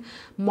 dancing,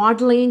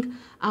 modeling.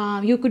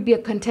 You could be a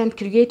content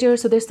creator.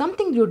 So there's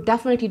something you're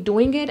definitely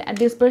doing it, and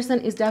this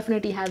person is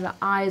definitely has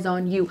eyes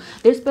on you.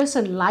 This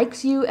person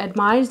likes you,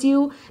 admires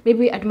you,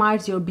 maybe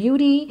admires your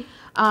beauty.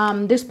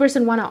 This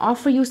person want to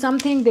offer you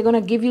something. They're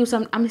going to give you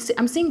some, I'm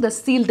seeing the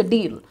seal the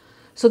deal.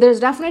 So there's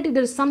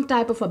some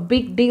type of a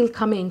big deal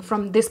coming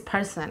from this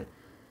person.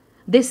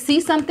 They see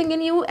something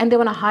in you and they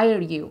want to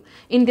hire you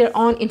in their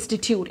own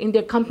institute, in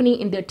their company,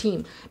 in their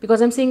team.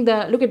 Because I'm seeing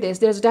look at this,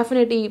 there's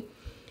definitely,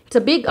 it's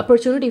a big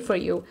opportunity for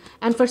you.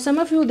 And for some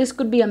of you, this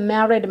could be a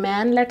married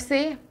man, let's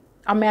say,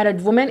 a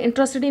married woman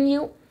interested in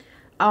you,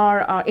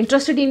 or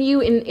interested in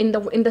you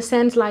in the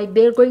sense like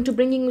they're going to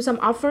bring you some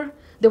offer.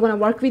 They want to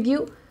work with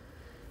you.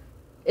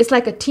 It's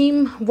like a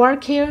team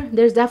work here.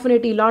 There's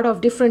definitely a lot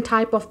of different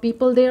type of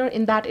people there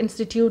in that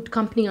institute,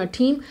 company, or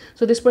team.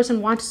 So this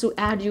person wants to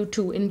add you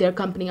to in their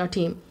company or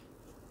team.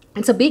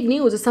 It's a big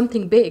news. It's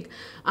something big.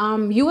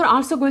 You are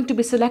also going to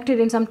be selected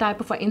in some type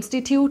of an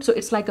institute. So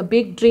it's like a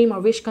big dream or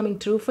wish coming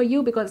true for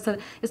you, because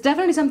it's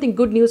definitely something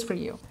good news for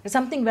you. It's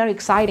something very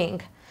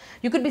exciting.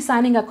 You could be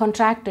signing a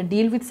contract, a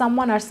deal with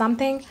someone or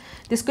something.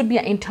 This could be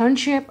an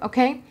internship,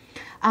 okay?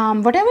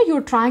 Whatever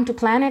you're trying to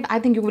plan it, I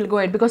think you will go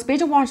it, because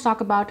Page of Wands talk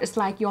about, it's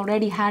like you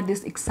already had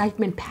this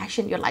excitement,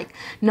 passion. You're like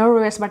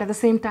nervous, but at the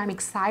same time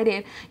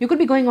excited. You could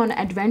be going on an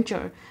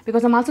adventure,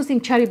 because I'm also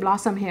seeing cherry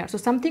blossom here. So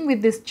something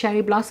with this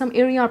cherry blossom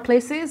area or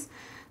places,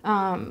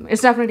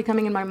 it's definitely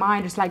coming in my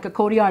mind. It's like a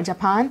Korea or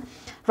Japan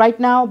right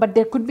now, but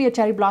there could be a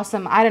cherry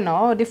blossom, I don't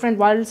know, different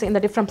worlds in the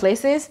different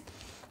places.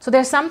 So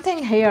there's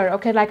something here,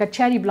 okay, like a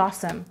cherry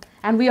blossom,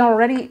 and we are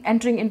already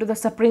entering into the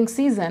spring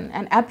season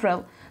and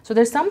April. So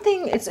there's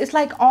something, it's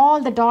like all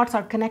the dots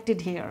are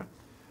connected here.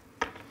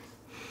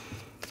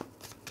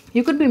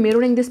 You could be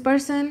mirroring this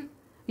person.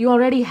 You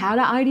already had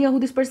an idea who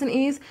this person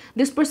is.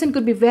 This person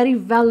could be very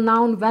well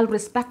known, well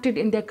respected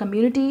in their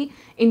community,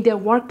 in their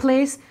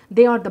workplace.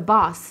 They are the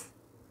boss.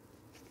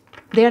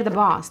 They are the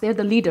boss. They are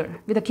the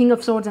leader, with the King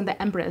of Swords and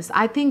the Empress.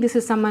 I think this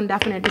is someone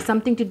definitely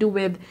something to do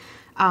with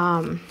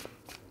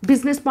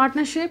business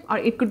partnership, or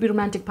it could be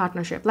romantic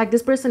partnership. Like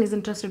this person is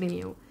interested in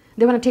you.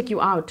 They want to take you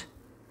out.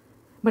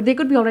 But they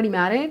could be already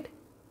married,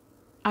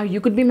 or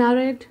you could be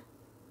married.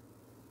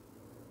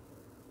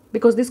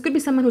 Because this could be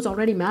someone who's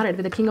already married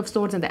with the King of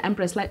Swords and the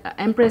Empress, like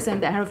Empress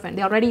and the Hierophant.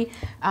 They already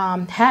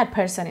had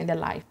person in their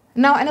life.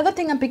 Now, another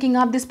thing I'm picking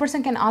up, this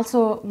person can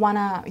also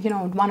wanna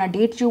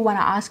date you, wanna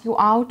ask you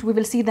out. We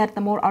will see that the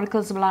more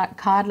oracles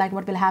card, like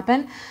what will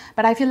happen.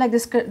 But I feel like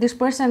this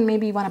person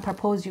maybe wanna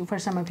propose you for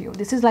some of you.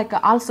 This is like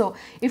also,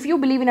 if you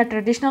believe in a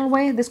traditional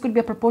way, this could be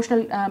a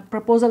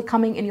proposal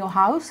coming in your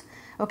house.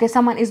 Okay,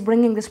 someone is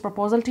bringing this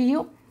proposal to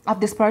you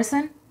of this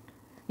person.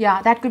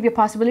 Yeah, that could be a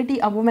possibility.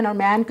 A woman or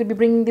man could be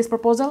bringing this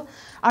proposal.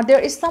 Or there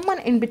is someone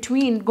in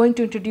between going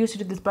to introduce you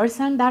to this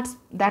person.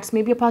 That's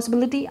maybe a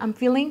possibility I'm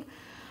feeling.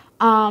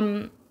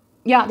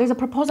 Yeah, there's a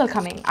proposal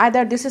coming.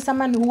 Either this is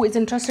someone who is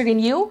interested in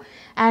you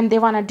and they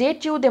want to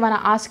date you. They want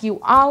to ask you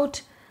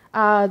out.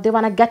 They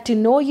want to get to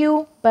know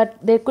you. But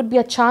there could be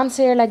a chance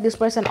here like this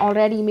person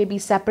already may be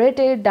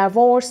separated,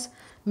 divorced,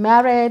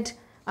 married.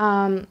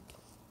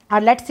 Or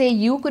let's say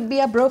you could be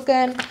a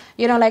broken,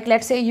 like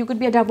let's say you could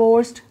be a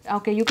divorced,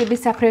 okay, you could be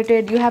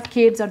separated, you have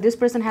kids, or this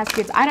person has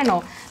kids, I don't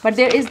know. But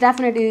there is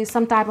definitely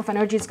some type of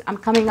energies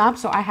coming up,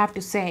 so I have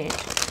to say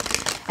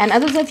it. And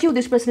others of you,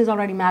 this person is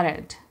already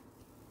married,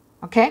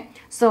 okay?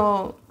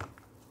 So,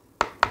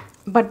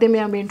 but they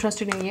may be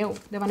interested in you.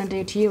 They want to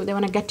date you. They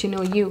want to get to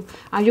know you.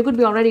 You could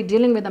be already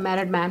dealing with a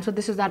married man. So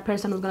this is that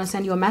person who's going to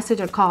send you a message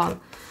or call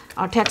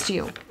or text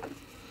you.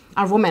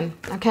 Or woman,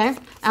 okay?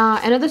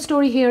 Another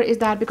story here is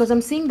that, because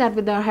I'm seeing that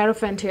with the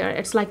Hierophant here,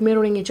 it's like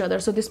mirroring each other.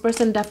 So this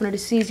person definitely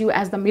sees you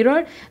as the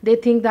mirror. They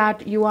think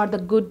that you are the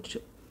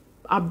good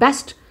or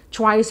best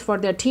choice for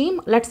their team,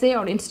 let's say,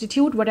 or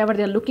institute, whatever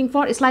they're looking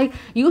for. It's like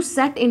you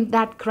set in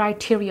that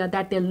criteria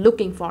that they're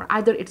looking for.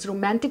 Either it's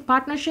romantic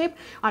partnership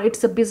or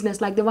it's a business,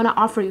 like they want to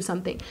offer you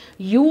something.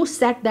 You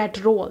set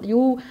that role.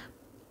 You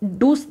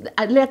do,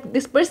 like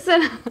this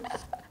person,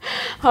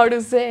 how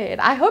to say it?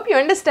 I hope you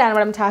understand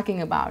what I'm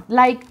talking about.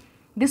 Like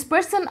this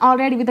person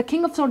already with the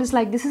King of Swords is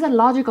like, this is a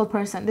logical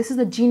person. This is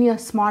a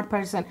genius, smart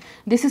person.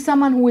 This is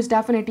someone who is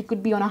definitely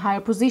could be on a higher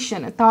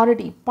position,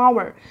 authority,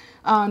 power.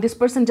 This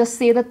person just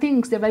say the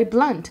things. They're very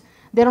blunt.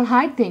 They don't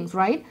hide things,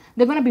 right?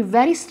 They're going to be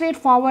very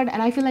straightforward.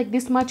 And I feel like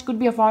this much could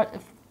be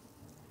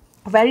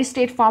very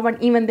straightforward.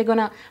 Even they're going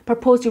to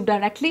propose you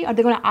directly, or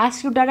they're going to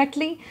ask you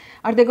directly,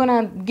 or they're going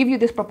to give you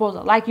this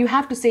proposal. Like you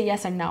have to say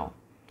yes and no.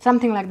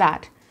 Something like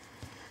that.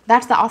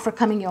 That's the offer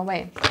coming your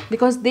way,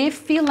 because they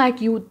feel like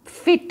you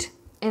fit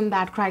in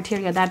that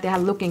criteria that they are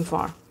looking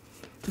for.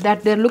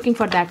 that they're looking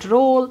for that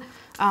role.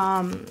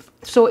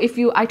 So if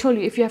you, I told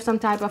you, if you have some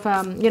type of,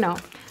 you know,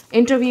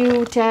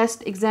 interview,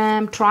 test,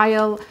 exam,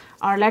 trial,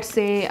 or let's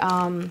say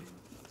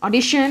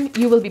audition,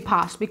 you will be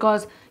passed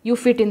because you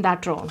fit in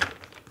that role.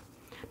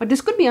 But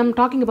this could be, I'm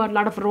talking about a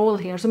lot of role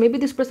here. So maybe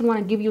this person want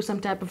to give you some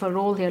type of a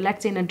role here.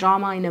 Let's say in a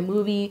drama, in a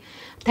movie,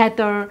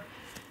 theater,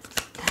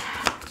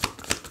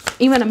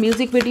 even a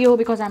music video,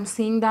 because I'm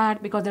seeing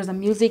that, because there's a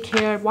music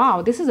here.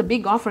 Wow, this is a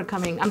big offer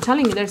coming. I'm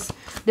telling you,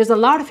 there's a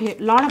lot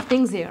of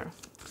things here.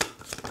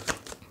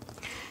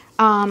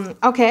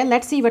 Okay,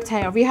 let's see what's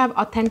here. We have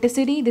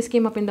authenticity. This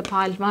came up in the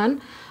pile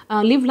 1.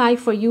 Live life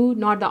for you,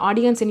 not the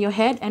audience in your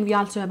head. And we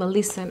also have a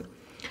listen.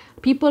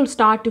 People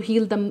start to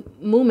heal the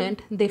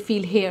moment they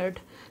feel heard.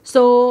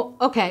 So,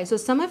 okay, so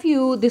some of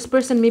you, this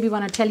person maybe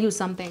want to tell you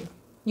something.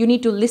 You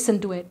need to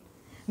listen to it.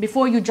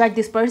 Before you judge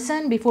this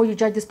person, before you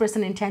judge this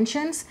person's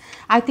intentions,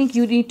 I think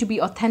you need to be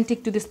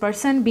authentic to this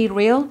person, be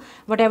real,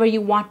 whatever you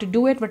want to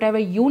do it, whatever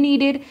you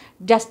needed,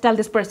 just tell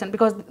this person,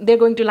 because they're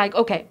going to like,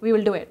 okay, we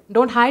will do it.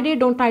 Don't hide it,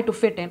 don't try to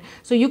fit in.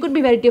 So you could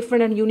be very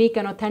different and unique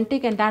and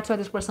authentic, and that's why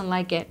this person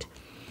like it.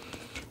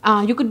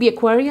 You could be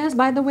Aquarius,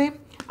 by the way.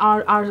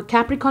 Our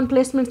Capricorn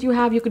placements you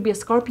have, you could be a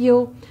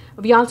Scorpio.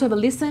 We also have a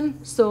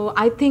listen. So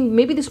I think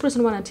maybe this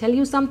person want to tell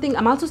you something.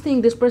 I'm also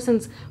saying this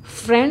person's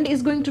friend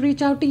is going to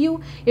reach out to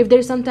you. If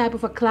there's some type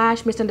of a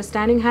clash,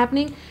 misunderstanding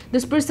happening,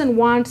 this person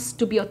wants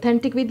to be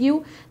authentic with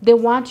you. They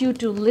want you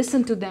to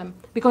listen to them,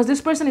 because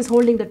this person is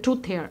holding the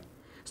truth here.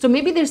 So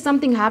maybe there's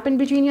something happened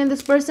between you and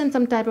this person,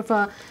 some type of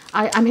a,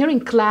 I'm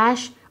hearing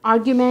clash,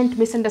 argument,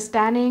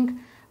 misunderstanding,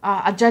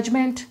 a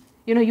judgment.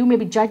 You know, you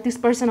maybe judge this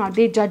person or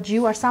they judge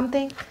you or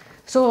something.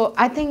 So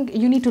I think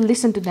you need to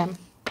listen to them.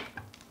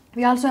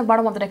 We also have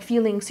bottom of the deck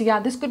feelings. So yeah,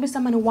 this could be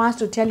someone who wants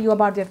to tell you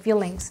about their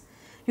feelings.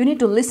 You need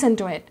to listen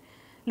to it.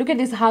 Look at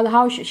this,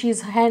 how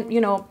she's,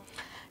 you know,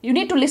 you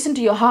need to listen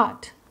to your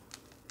heart.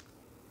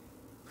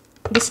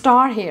 The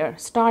star here,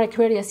 star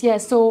Aquarius,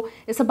 yes. So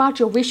it's about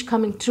your wish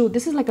coming true.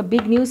 This is like a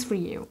big news for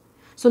you.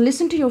 So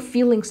listen to your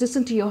feelings,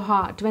 listen to your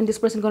heart when this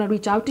person is going to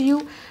reach out to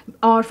you.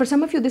 Or for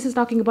some of you, this is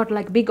talking about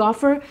like big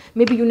offer.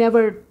 Maybe you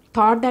never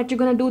thought that you're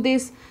going to do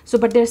this. So,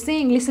 but they're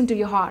saying listen to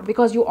your heart,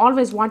 because you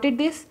always wanted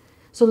this.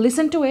 So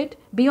listen to it,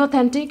 be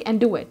authentic and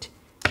do it.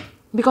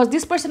 Because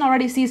this person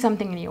already sees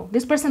something in you.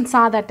 This person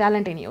saw that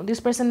talent in you. This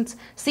person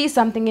sees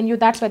something in you.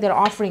 That's why they're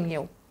offering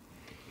you.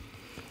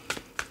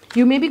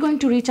 You may be going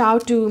to reach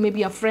out to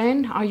maybe a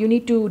friend, or you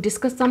need to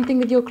discuss something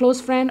with your close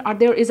friend, or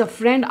there is a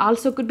friend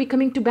also could be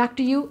coming back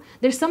to you.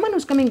 There's someone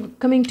who's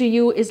coming to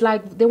you, is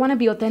like they want to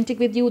be authentic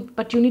with you,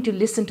 but you need to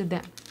listen to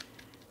them.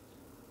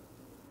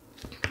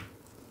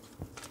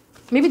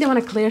 Maybe they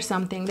want to clear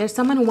something. There's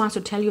someone who wants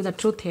to tell you the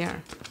truth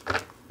here.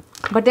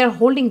 But they're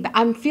holding,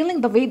 I'm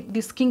feeling the way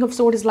this King of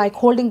Swords is like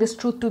holding this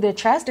truth to their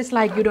chest. It's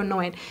like you don't know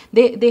it.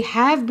 They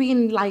have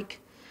been like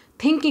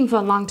thinking for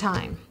a long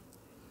time.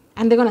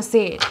 And they're going to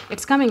say it.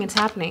 It's coming, it's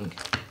happening.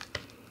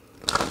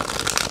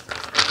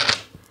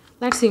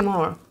 Let's see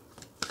more.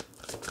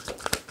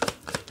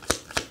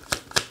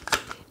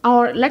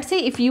 Or let's say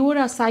if you were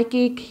a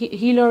psychic,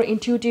 healer,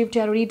 intuitive,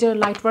 tarot reader,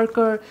 light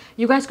worker,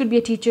 you guys could be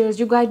teachers,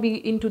 you guys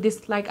be into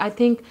this, like I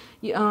think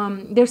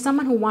there's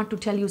someone who wants to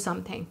tell you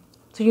something.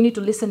 So you need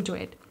to listen to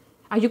it.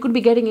 You could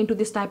be getting into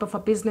this type of a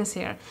business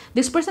here.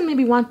 This person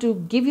maybe want to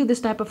give you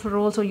this type of a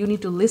role, so you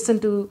need to listen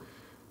to,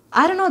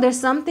 I don't know, there's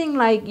something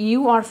like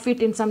you are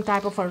fit in some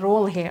type of a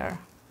role here.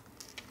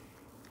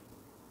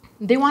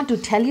 They want to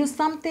tell you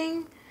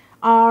something,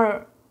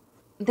 or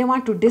they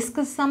want to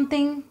discuss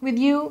something with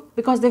you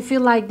because they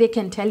feel like they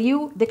can tell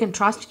you, they can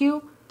trust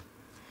you.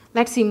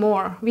 Let's see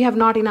more. We have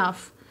not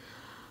enough.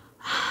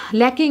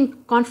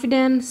 Lacking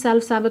confidence,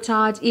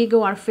 self-sabotage,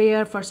 ego or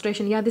fear,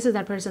 frustration. Yeah, this is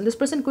that person. This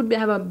person could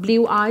have a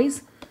blue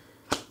eyes.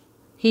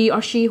 He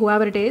or she,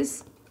 whoever it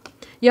is.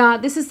 Yeah,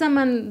 this is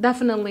someone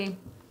definitely,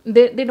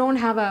 they don't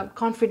have a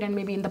confidence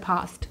maybe in the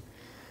past.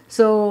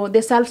 So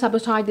they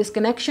self-sabotage this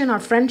connection or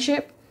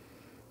friendship.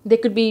 They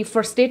could be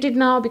frustrated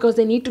now because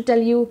they need to tell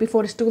you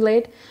before it's too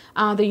late.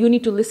 That you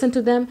need to listen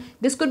to them.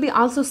 This could be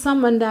also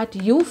someone that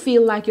you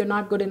feel like you're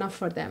not good enough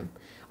for them.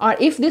 Or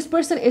if this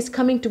person is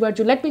coming towards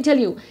you, let me tell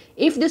you,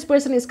 if this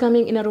person is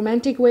coming in a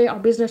romantic way or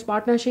business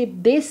partnership,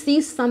 they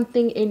see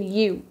something in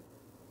you.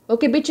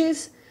 Okay,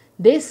 bitches?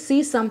 They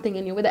see something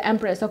in you with the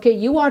Empress. Okay,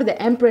 you are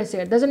the Empress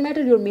here. Doesn't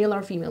matter you're male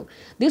or female.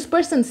 This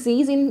person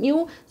sees in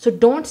you, so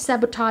don't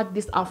sabotage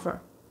this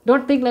offer.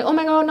 Don't think like, oh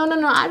my God, no,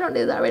 I don't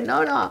deserve it.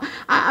 No,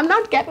 I'm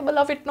not capable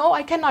of it. No,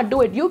 I cannot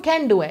do it. You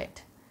can do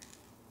it.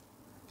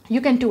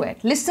 You can do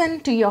it. Listen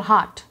to your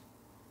heart.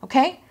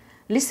 Okay?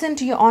 Listen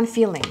to your own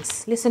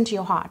feelings. Listen to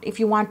your heart. If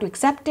you want to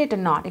accept it or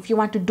not. If you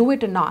want to do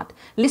it or not.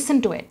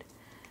 Listen to it.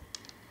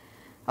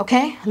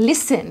 Okay?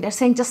 Listen. They're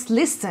saying just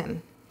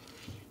listen.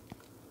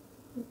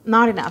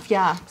 Not enough.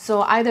 Yeah.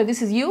 So either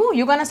this is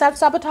you're going to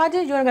self-sabotage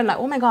it. You're going to like,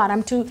 oh my God,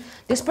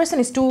 this person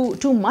is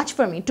too much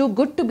for me. Too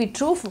good to be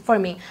true for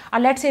me. Or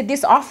let's say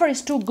this offer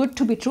is too good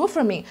to be true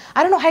for me.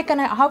 I don't know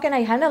how can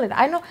I handle it.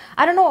 I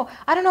don't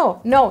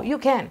know. No, you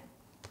can.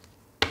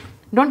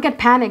 Don't get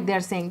panicked,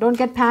 they're saying. Don't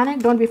get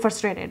panicked. Don't be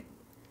frustrated.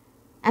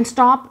 and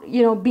stop,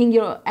 being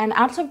your, and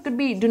also it could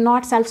be, do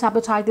not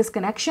self-sabotage this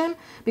connection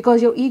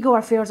because your ego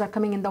or fears are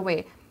coming in the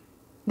way.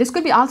 This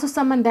could be also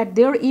someone that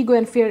their ego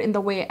and fear in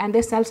the way and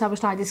they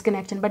self-sabotage this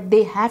connection, but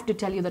they have to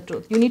tell you the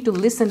truth. You need to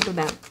listen to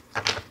them.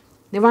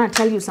 They want to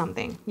tell you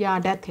something. Yeah,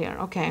 death here.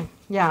 Okay.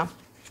 Yeah.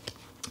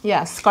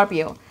 Yes,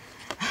 Scorpio.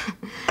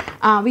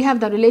 We have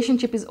the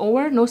relationship is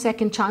over, no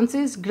second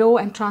chances, grow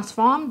and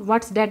transform.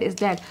 What's dead is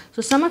dead.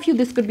 So some of you,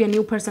 this could be a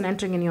new person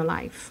entering in your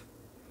life.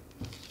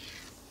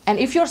 And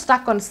if you're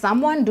stuck on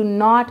someone, do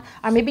not,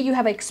 or maybe you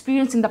have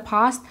experience in the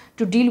past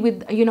to deal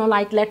with,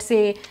 like let's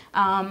say,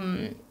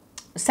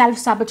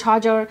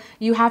 self-sabotager,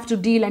 you have to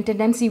deal and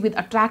tendency with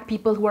attract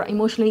people who are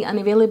emotionally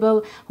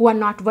unavailable, who are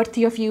not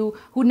worthy of you,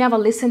 who never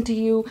listen to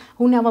you,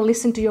 who never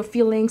listen to your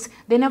feelings,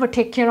 they never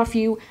take care of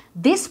you.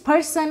 This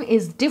person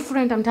is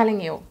different, I'm telling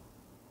you.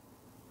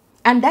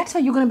 And that's why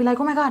you're going to be like,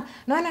 oh my God,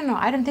 no,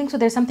 I don't think so.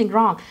 There's something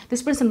wrong.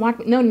 This person wants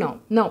me.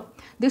 No.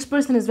 This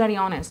person is very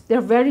honest. They're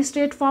very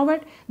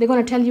straightforward. They're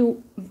going to tell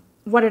you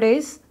what it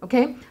is.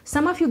 Okay.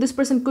 Some of you, this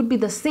person could be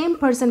the same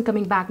person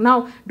coming back.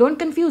 Now, don't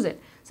confuse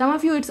it. Some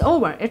of you, it's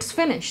over. It's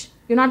finished.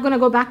 You're not going to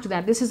go back to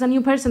that. This is a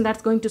new person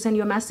that's going to send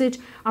you a message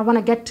or want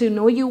to get to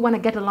know you, want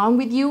to get along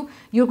with you.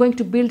 You're going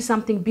to build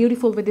something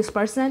beautiful with this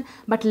person,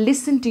 but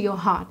listen to your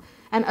heart.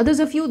 And others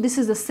of you, this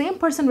is the same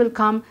person will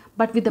come,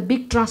 but with a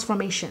big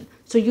transformation.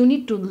 So you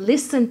need to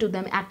listen to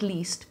them at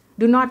least.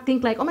 Do not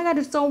think like, oh my God,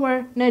 it's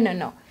over.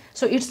 No.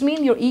 So it's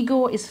mean your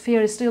ego is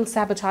fear is still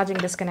sabotaging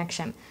this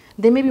connection.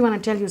 They maybe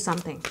want to tell you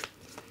something.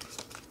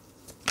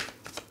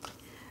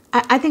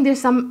 I think there's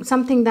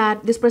something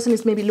that this person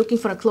is maybe looking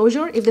for a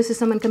closure. If this is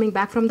someone coming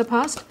back from the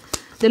past,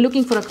 they're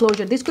looking for a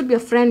closure. This could be a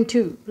friend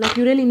too. Like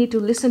you really need to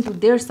listen to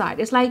their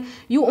side. It's like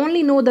you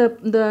only know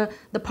the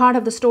part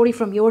of the story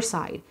from your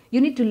side.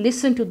 You need to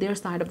listen to their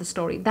side of the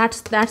story.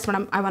 That's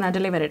what I want to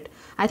deliver it.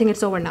 I think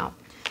it's over now.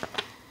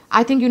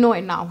 I think you know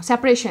it now.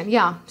 Separation,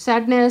 yeah.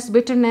 Sadness,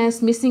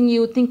 bitterness, missing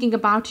you, thinking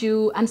about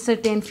you,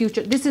 uncertain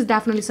future. This is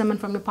definitely someone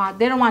from your past.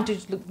 They don't want you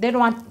to. They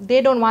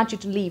don't want you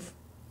to leave.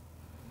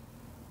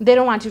 They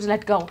don't want you to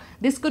let go.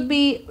 This could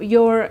be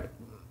your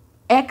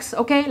ex.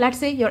 Okay, let's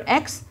say your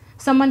ex.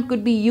 Someone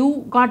could be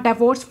you got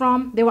divorced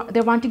from.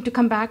 They're wanting to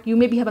come back. You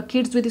maybe have a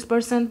kids with this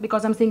person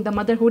because I'm seeing the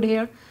motherhood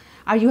here.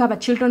 Or you have a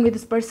children with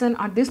this person.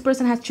 Or this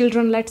person has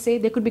children. Let's say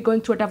they could be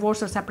going through a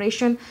divorce or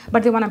separation,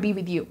 but they want to be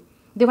with you.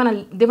 They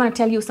want to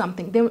tell you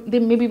something. They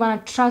maybe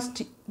want to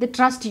trust. They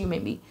trust you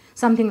maybe.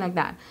 Something like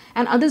that.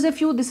 And others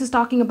of you, this is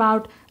talking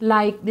about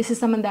like this is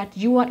someone that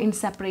you are in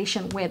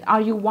separation with,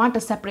 or you want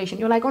a separation.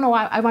 You're like, oh no,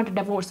 I want a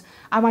divorce.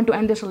 I want to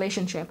end this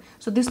relationship.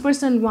 So this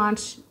person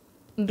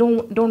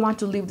don't want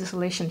to leave this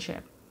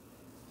relationship.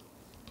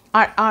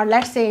 Or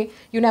let's say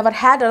you never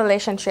had a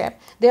relationship.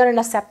 They're in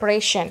a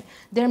separation.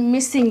 They're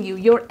missing you.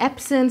 Your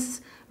absence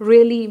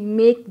really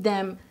make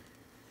them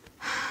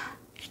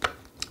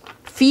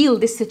feel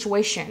this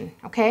situation.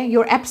 Okay,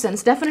 your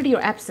absence, definitely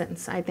your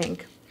absence, I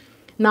think.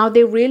 Now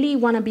they really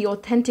want to be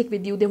authentic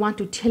with you. They want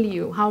to tell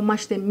you how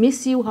much they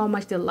miss you, how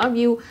much they love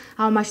you,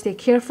 how much they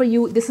care for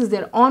you. This is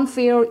their own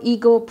fear,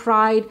 ego,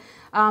 pride,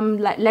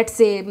 let's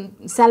say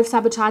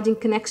self-sabotaging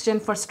connection,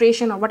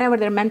 frustration, or whatever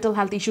their mental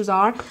health issues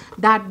are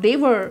that they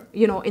were,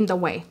 in the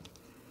way.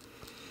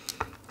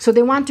 So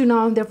they want to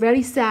know, they're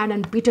very sad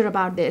and bitter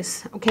about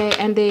this, okay?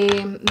 And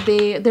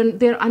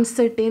they're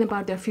uncertain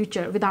about their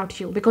future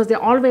without you because they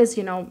always,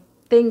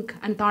 think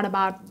and thought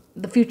about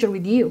the future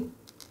with you.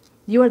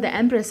 You are the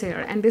empress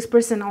here, and this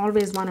person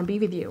always want to be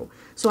with you.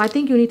 So I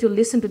think you need to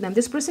listen to them.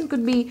 This person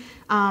could be,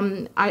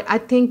 I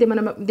think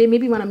they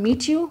maybe want to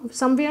meet you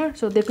somewhere.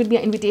 So there could be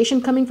an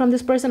invitation coming from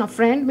this person, a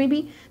friend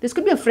maybe. This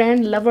could be a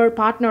friend, lover,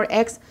 partner,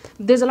 ex.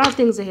 There's a lot of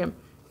things here.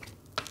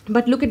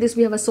 But look at this,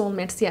 we have a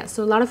soulmates. Yeah,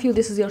 so a lot of you,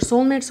 this is your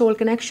soulmate, soul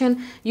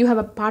connection. You have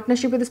a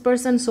partnership with this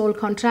person, soul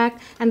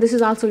contract, and this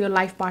is also your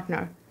life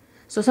partner.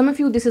 So some of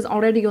you, this is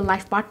already your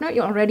life partner.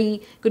 You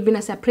already could be in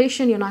a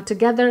separation. You're not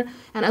together.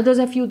 And others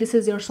of you, this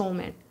is your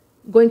soulmate,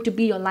 going to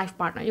be your life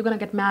partner. You're going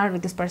to get married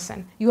with this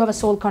person. You have a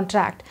soul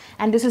contract.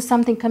 And this is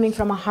something coming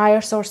from a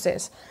higher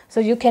sources. So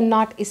you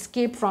cannot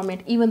escape from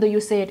it. Even though you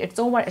say it's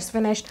over, it's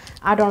finished.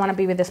 I don't want to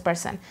be with this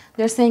person.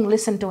 They're saying,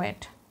 listen to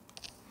it.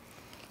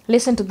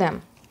 Listen to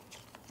them.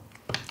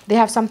 They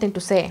have something to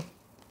say.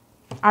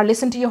 Or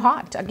listen to your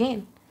heart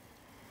again.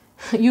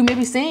 You may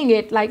be saying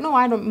it like, no,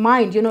 I don't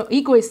mind.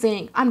 Ego is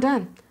saying, I'm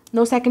done.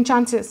 No second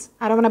chances.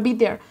 I don't want to be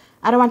there.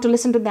 I don't want to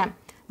listen to them.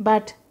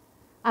 But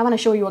I want to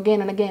show you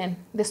again and again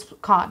this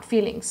card,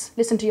 feelings.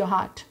 Listen to your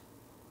heart.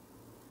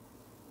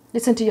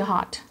 Listen to your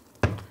heart.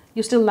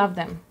 You still love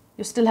them.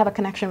 You still have a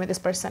connection with this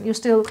person. You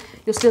still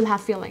have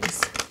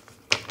feelings.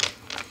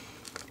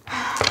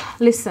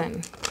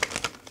 Listen.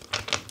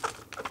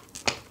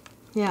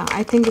 Yeah,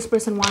 I think this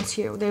person wants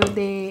you. They're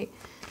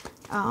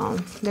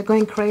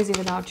going crazy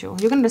without you.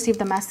 You're going to receive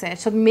the message.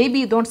 So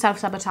maybe don't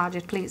self-sabotage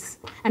it, please.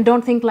 And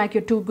don't think like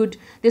you're too good.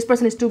 This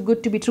person is too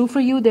good to be true for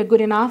you. They're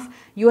good enough.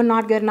 You're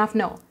not good enough.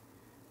 No.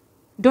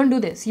 Don't do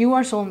this. You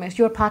are soulmates,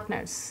 you are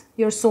partners.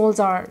 Your souls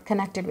are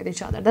connected with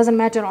each other. Doesn't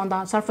matter on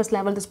the surface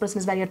level, this person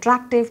is very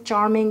attractive,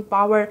 charming,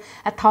 power,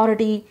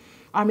 authority,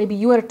 or maybe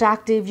you are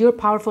attractive, you're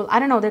powerful. I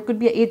don't know, there could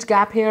be an age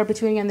gap here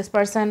between you and this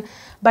person,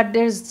 but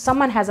there's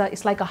someone has a,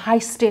 it's like a high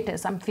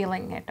status, I'm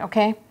feeling it,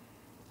 okay?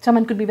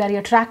 Someone could be very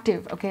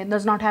attractive, okay? It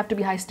does not have to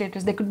be high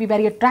status. They could be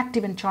very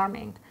attractive and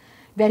charming,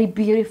 very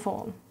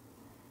beautiful.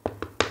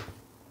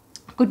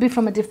 Could be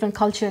from a different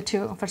culture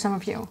too, for some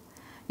of you.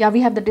 Yeah,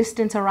 we have the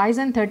distance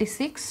horizon,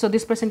 36. So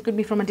this person could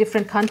be from a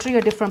different country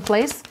or different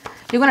place.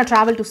 You're going to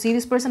travel to see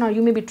this person, or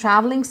you may be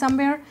traveling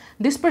somewhere.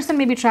 This person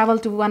may be travel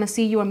to want to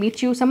see you or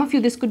meet you. Some of you,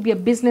 this could be a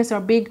business or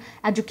big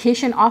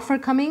education offer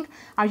coming.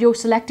 Are you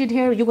selected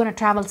here? You're going to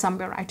travel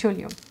somewhere, I tell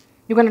you.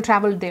 You're going to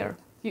travel there.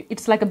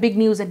 It's like a big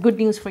news and good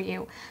news for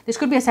you. This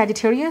could be a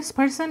Sagittarius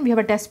person. We have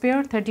a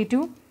despair,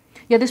 32.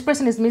 Yeah, this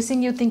person is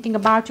missing you, thinking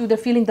about you. They're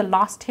feeling the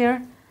lost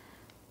here.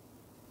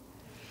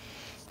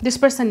 This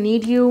person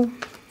need you.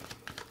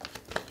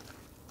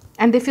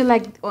 And they feel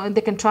like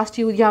they can trust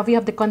you. Yeah, we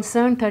have the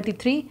concern,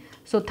 33.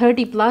 So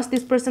 30 plus,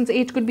 this person's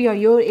age could be, or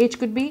your age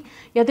could be.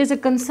 Yeah, there's a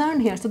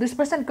concern here. So this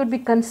person could be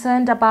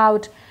concerned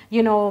about,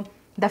 you know,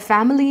 the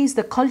families,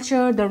 the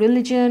culture, the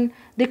religion.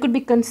 They could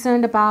be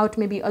concerned about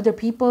maybe other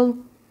people.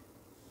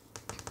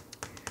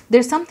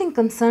 There's something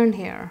concerned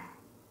here.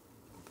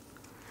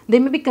 They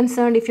may be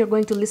concerned if you're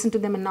going to listen to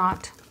them or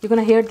not. You're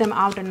going to hear them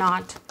out or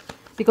not.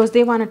 Because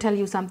they want to tell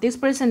you something. This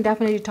person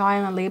definitely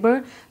toil and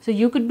labor. So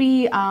you could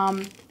be,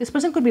 this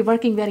person could be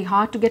working very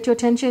hard to get your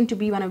attention, to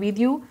be one with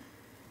you,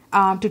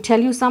 to tell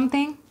you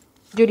something.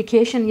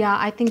 Dedication, yeah,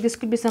 I think this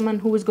could be someone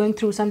who is going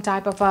through some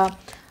type of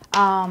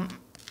a,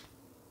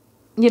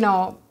 you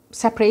know,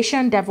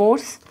 separation,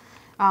 divorce,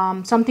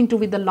 something to do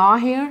with the law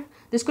here.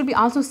 This could be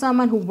also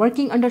someone who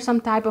working under some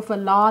type of a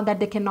law that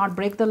they cannot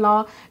break the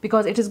law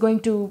because it is going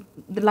to,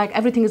 like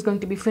everything is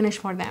going to be finished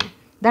for them.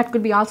 That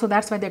could be also,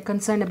 that's why they're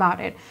concerned about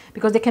it,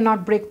 because they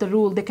cannot break the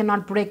rule, they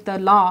cannot break the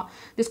law.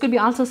 This could be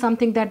also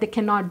something that they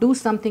cannot do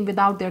something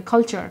without their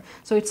culture.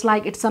 So it's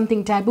like it's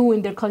something taboo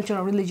in their culture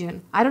or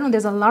religion. I don't know,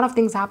 there's a lot of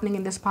things happening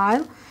in this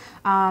pile.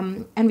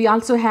 And we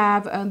also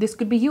have, this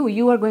could be you.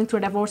 You are going through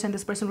a divorce and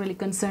this person really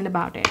concerned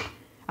about it.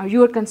 Or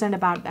you are concerned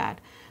about that.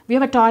 We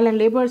have a toil and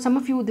labor. Some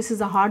of you, this is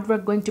a hard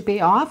work going to pay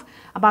off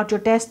about your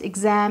test,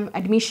 exam,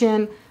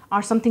 admission,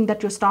 or something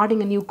that you're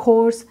starting a new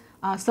course,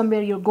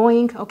 somewhere you're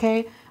going,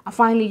 okay?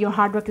 Finally, your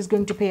hard work is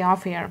going to pay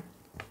off here.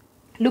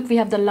 Look, we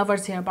have the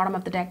lovers here, bottom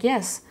of the deck.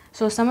 Yes.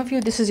 So some of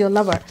you, this is your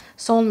lover,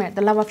 soulmate,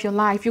 the love of your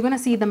life. You're going to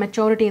see the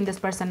maturity in this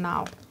person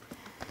now.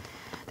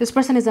 This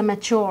person is a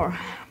mature.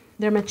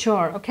 They're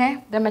mature,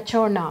 okay? They're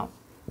mature now.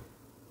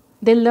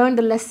 They learned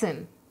the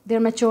lesson. They're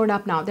matured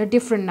up now. They're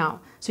different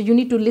now. So you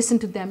need to listen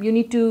to them. You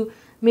need to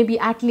maybe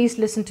at least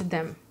listen to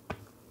them.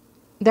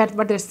 That's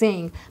what they're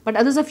saying. But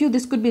others of you,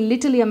 this could be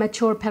literally a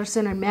mature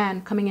person or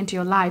man coming into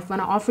your life.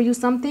 Want to offer you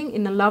something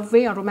in a love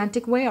way, a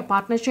romantic way, a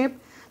partnership,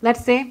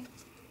 let's say.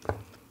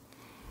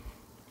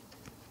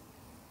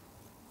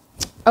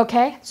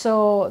 Okay,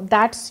 so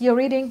that's your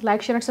reading.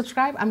 Like, share, and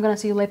subscribe. I'm going to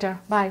see you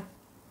later. Bye.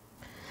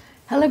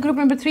 Hello, group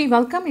number 3.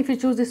 Welcome. If you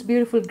choose this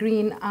beautiful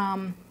green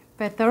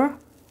feather.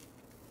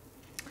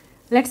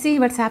 Let's see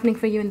what's happening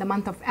for you in the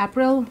month of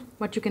April,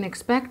 what you can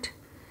expect.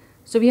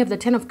 So we have the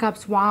 10 of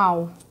Cups.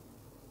 Wow.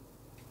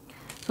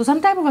 So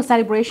some type of a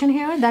celebration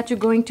here that you're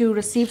going to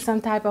receive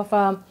some type of,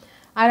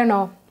 I don't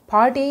know,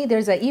 party.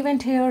 There's an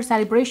event here,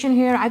 celebration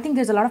here. I think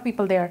there's a lot of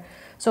people there.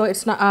 So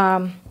it's not,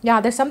 yeah,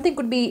 there's something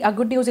could be a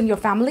good news in your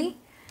family.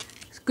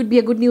 Could be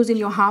a good news in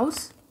your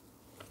house.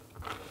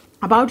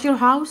 About your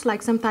house,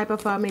 like some type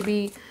of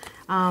maybe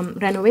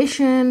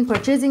renovation,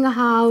 purchasing a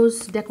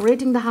house,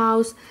 decorating the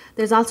house.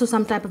 There's also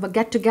some type of a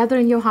get-together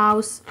in your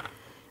house.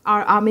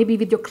 Or maybe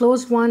with your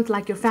closed ones,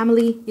 like your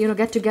family, you know,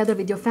 get together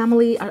with your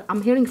family.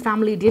 I'm hearing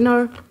family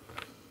dinner,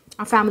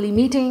 a family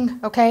meeting,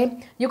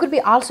 okay? You could be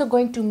also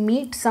going to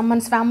meet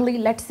someone's family,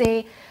 let's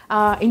say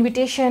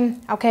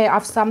invitation, okay,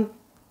 of some,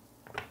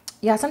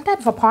 yeah, some type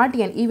of a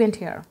party and event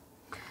here.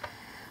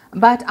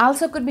 But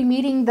also could be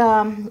meeting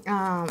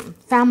the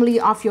family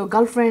of your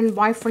girlfriend,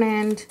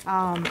 boyfriend,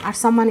 or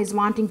someone is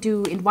wanting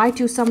to invite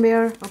you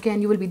somewhere, okay,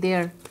 and you will be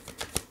there.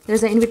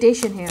 There's an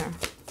invitation here.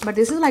 But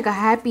this is like a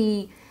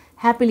happily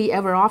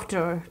ever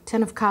after.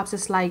 10 of Cups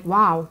is like,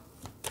 wow.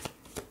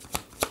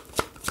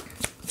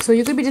 So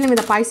you could be dealing with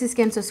a Pisces,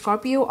 Cancer,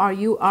 Scorpio, or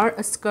you are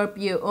a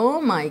Scorpio.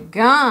 Oh my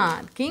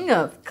God. King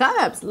of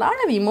Cups. A lot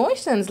of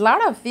emotions, a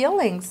lot of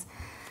feelings.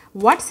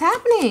 What's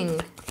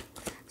happening?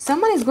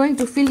 Someone is going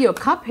to fill your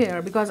cup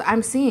here because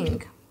I'm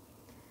seeing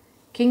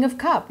King of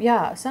Cup.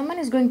 Yeah, someone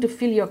is going to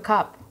fill your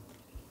cup.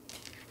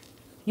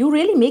 You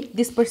really make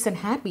this person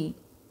happy.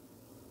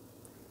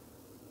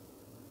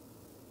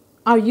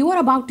 Or you are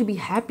about to be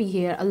happy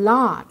here a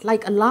lot,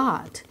 like a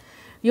lot.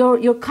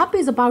 Your cup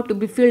is about to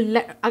be filled.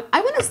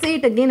 I want to say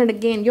it again and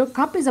again. Your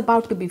cup is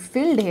about to be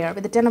filled here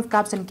with the 10 of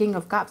Cups and King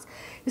of Cups.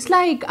 It's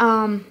like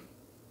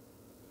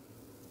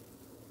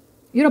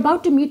you're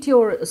about to meet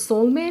your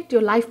soulmate,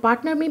 your life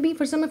partner maybe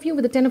for some of you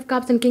with the 10 of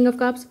Cups and King of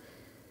Cups.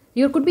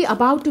 You could be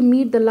about to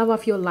meet the love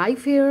of your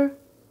life here.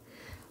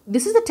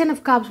 This is the Ten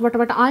of Cups.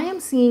 What I am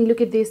seeing,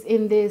 look at this,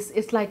 in this,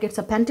 it's like it's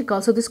a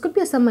pentacle. So this could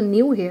be someone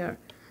new here.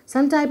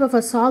 Some type of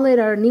a solid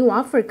or new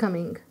offer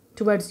coming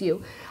towards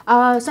you.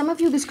 Some of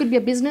you, this could be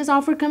a business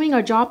offer coming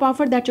or job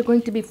offer that you're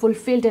going to be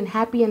fulfilled and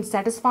happy and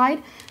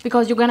satisfied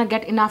because you're going to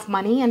get enough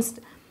money. And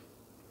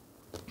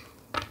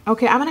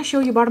okay, I'm going to show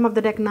you bottom of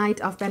the deck, Knight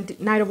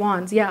of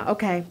Wands. Yeah,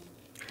 okay.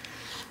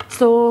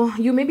 So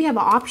you maybe have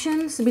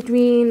options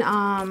between,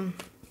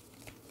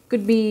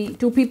 could be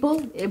two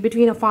people,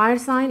 between a fire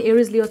sign,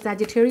 Aries, Leo,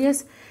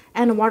 Sagittarius,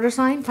 and a water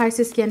sign,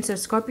 Pisces, Cancer,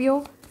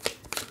 Scorpio.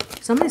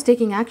 Someone is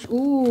taking action.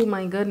 Oh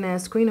my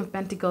goodness, Queen of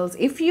Pentacles.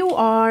 If you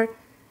are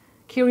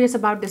curious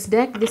about this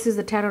deck, this is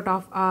the Tarot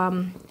of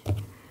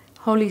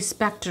Holy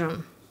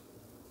Spectrum.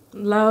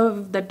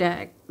 Love the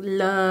deck,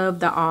 love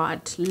the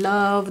art,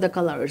 love the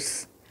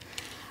colors.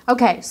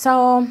 Okay,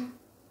 so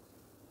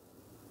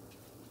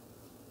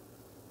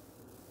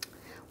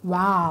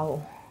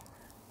wow,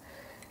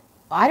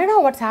 I don't know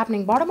what's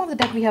happening. Bottom of the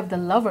deck we have the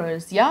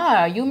Lovers.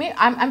 Yeah, you may,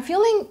 I'm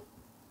feeling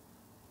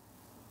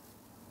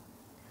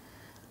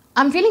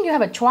you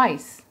have a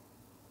choice.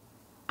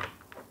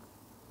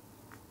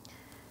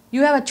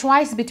 You have a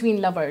choice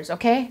between lovers,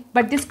 okay?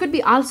 But this could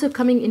be also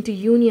coming into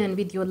union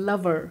with your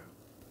lover.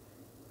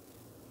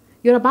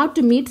 You're about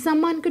to meet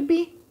someone, could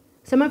be.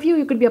 Some of you,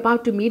 you could be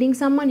about to meeting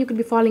someone. You could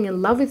be falling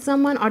in love with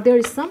someone, or there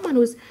is someone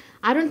who's,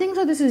 I don't think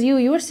so this is you.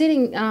 You are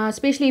sitting,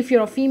 especially if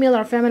you're a female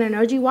or feminine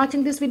energy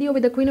watching this video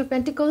with the Queen of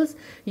Pentacles,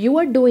 you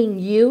are doing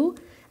you,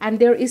 and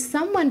there is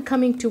someone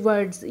coming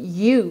towards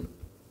you.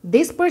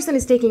 This person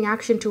is taking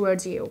action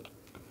towards you.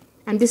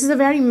 And this is a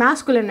very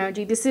masculine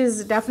energy. This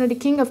is definitely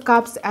King of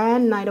Cups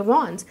and Knight of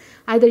Wands.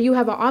 Either you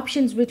have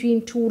options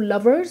between two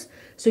lovers,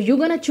 so you're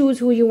going to choose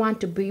who you want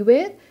to be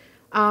with.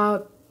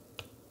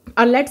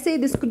 Or let's say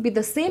this could be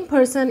the same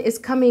person is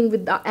coming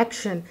with the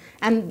action.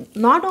 And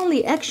not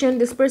only action,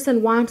 this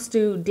person wants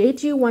to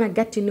date you, want to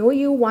get to know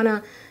you, want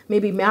to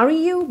maybe marry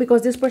you.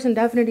 Because this person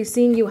definitely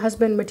seeing you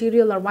husband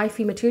material or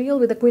wifey material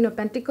with the Queen of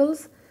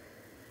Pentacles.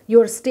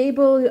 You're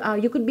stable.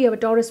 You could be a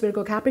Taurus,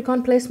 Virgo,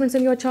 Capricorn placements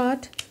in your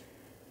chart.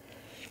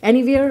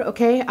 Anywhere,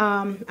 okay?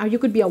 Or you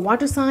could be a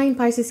water sign,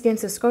 Pisces,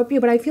 Cancer, Scorpio.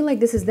 But I feel like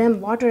this is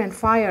them, water and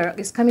fire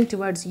is coming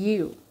towards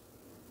you.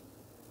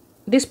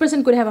 This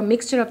person could have a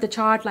mixture of the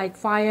chart like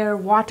fire,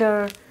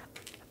 water,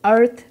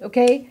 earth,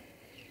 okay?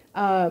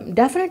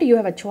 Definitely you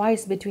have a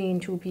choice between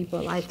two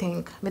people, I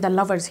think, with the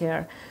Lovers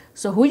here.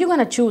 So who you going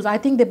to choose? I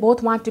think they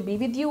both want to be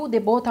with you. They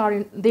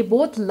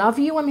both love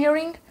you, I'm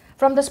hearing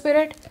from the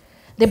Spirit.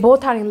 They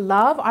both are in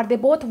love, or they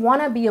both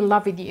want to be in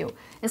love with you.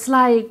 It's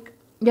like,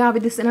 yeah,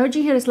 with this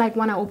energy here, it's like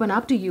want to open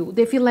up to you.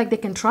 They feel like they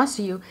can trust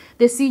you.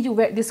 They see you,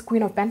 this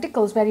Queen of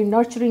Pentacles, very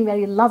nurturing,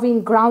 very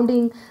loving,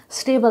 grounding,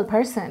 stable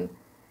person.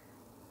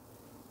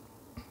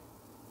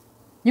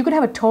 You could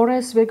have a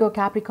Taurus, Virgo,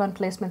 Capricorn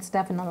placements,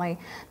 definitely.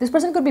 This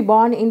person could be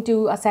born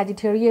into a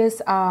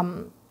Sagittarius.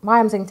 Why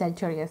I'm saying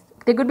Sagittarius?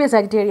 They could be a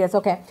Sagittarius,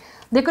 okay.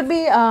 They could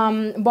be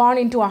born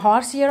into a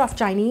horse here of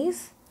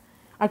Chinese.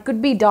 Or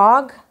could be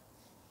dog.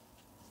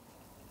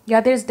 Yeah,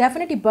 there's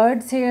definitely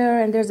birds here,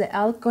 and there's an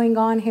elk going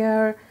on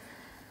here.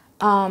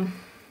 Yeah,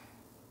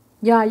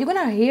 you're going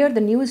to hear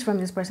the news from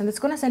this person. It's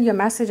going to send you a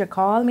message or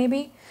call,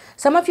 maybe.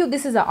 Some of you,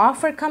 this is an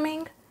offer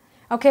coming.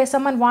 Okay,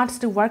 someone wants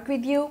to work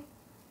with you.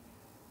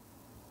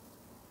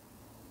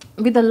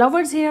 With the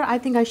Lovers here, I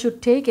think I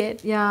should take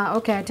it. Yeah,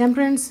 okay,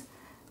 Temperance.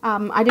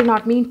 I did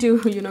not mean to,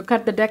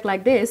 cut the deck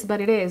like this, but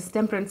it is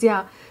Temperance,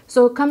 yeah.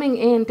 So coming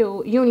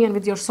into union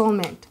with your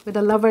soulmate, with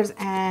the Lovers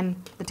and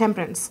the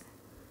Temperance.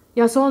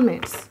 Your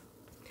soulmates.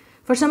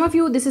 For some of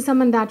you, this is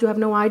someone that you have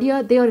no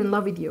idea. They are in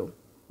love with you.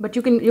 But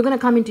you're going to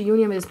come into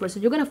union with this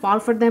person. You're going to fall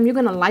for them. You're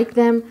going to like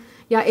them.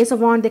 Yeah, Ace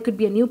of Wands, there could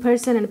be a new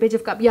person, and a Page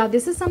of Cups. Yeah,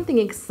 this is something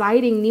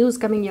exciting news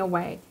coming your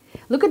way.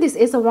 Look at this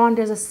Ace of Wands.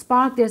 There's a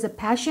spark. There's a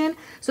passion.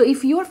 So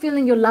if you're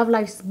feeling your love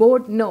life is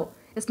bored, no.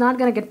 It's not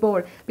going to get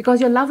bored. Because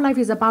your love life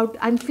is about,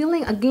 I'm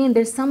feeling, again,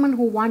 there's someone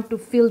who wants to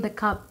fill the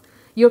cup.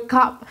 Your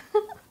cup.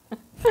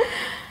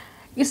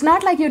 It's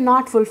not like you're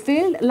not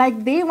fulfilled.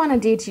 Like they want to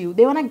date you.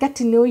 They want to get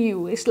to know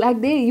you. It's like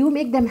you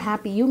make them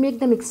happy. You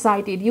make them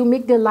excited. You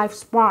make their life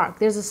spark.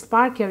 There's a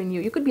spark here in you.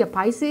 You could be a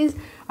Pisces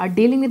or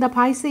dealing with a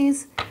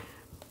Pisces.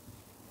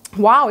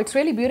 Wow, it's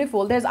really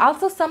beautiful. There's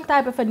also some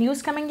type of a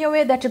news coming your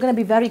way that you're going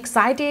to be very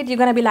excited. You're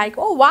going to be like,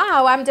 oh,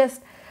 wow,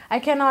 I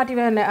cannot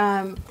even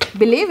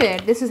believe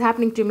it. This is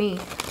happening to me.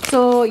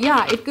 So,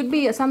 yeah, it could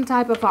be some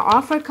type of an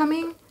offer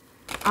coming.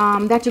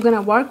 That you're going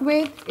to work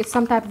with. It's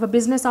some type of a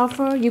business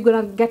offer. You're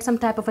going to get some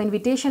type of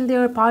invitation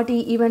there,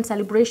 party, event,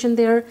 celebration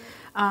there.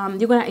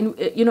 You're going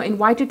to,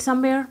 invite it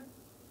somewhere.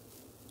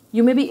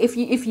 You maybe,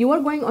 if you are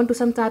going onto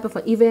some type of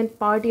an event,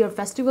 party, or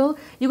festival,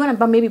 you're going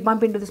to maybe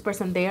bump into this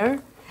person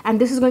there.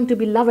 And this is going to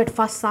be love at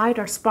first sight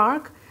or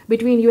spark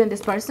between you and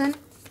this person.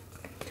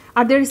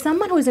 Or there is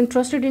someone who is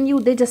interested in you.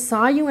 They just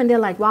saw you and they're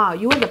like, wow,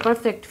 you are the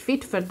perfect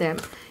fit for them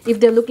if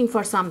they're looking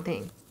for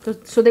something.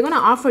 So they're going to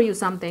offer you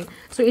something.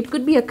 So it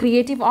could be a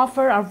creative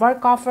offer or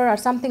work offer or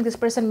something this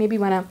person maybe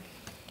want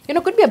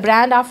to, could be a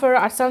brand offer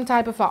or some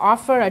type of a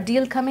offer, a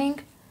deal coming.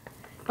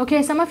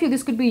 Okay, some of you,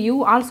 this could be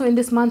you also in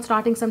this month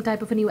starting some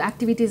type of a new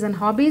activities and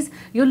hobbies.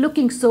 You're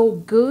looking so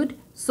good,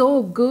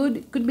 so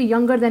good. Could be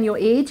younger than your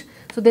age.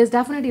 So there's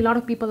definitely a lot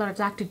of people are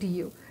attracted to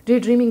you.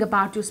 Daydreaming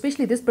about you,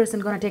 especially this person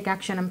going to take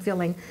action, I'm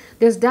feeling.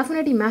 There's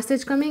definitely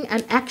message coming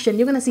and action.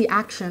 You're going to see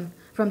action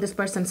from this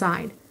person's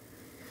side.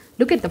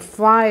 Look at the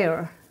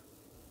fire.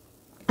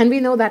 And we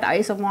know that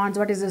Ace of Wands,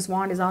 what is this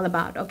wand is all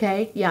about,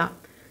 okay? Yeah.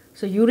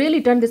 So you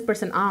really turn this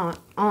person on,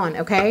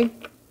 okay?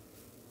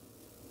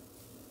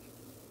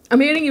 I'm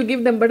hearing you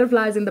give them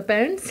butterflies in the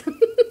pants.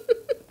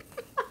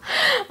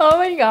 Oh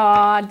my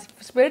God.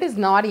 Spirit is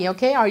naughty,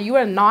 okay? Or you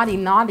are naughty.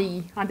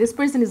 Or this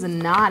person is a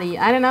naughty.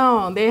 I don't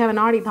know. They have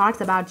naughty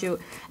thoughts about you.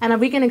 And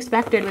we can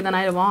expect it with the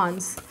Knight of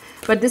Wands.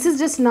 But this is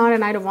just not a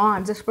Knight of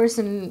Wands. This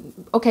person...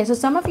 Okay, so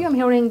some of you I'm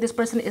hearing this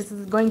person is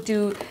going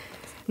to...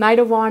 Knight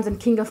of Wands and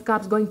King of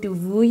Cups going to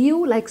woo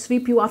you, like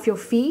sweep you off your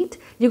feet.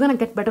 You're going to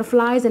get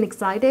butterflies and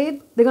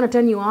excited. They're going to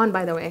turn you on,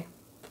 by the way.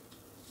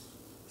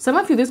 Some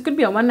of you, this could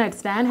be a one-night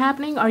stand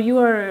happening, or you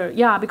are,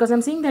 yeah, because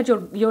I'm seeing that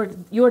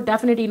you're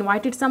definitely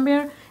invited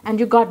somewhere and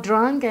you got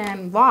drunk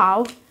and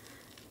wow,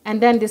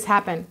 and then this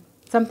happened.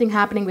 Something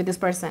happening with this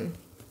person.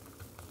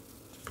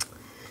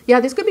 Yeah,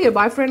 this could be a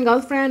boyfriend,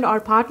 girlfriend,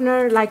 or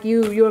partner, like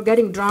you're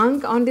getting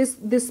drunk on this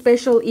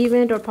special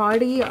event or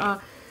party, or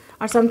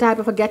some type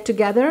of a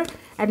get-together,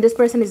 and this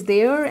person is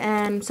there,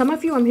 and some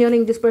of you, I'm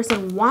hearing this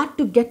person want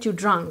to get you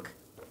drunk.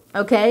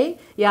 Okay,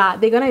 yeah,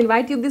 they're gonna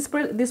invite you this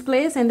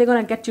place, and they're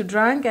gonna get you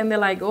drunk, and they're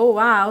like, oh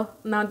wow,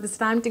 now it's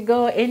time to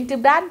go into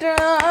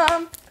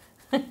bedroom.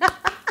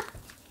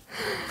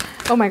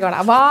 Oh my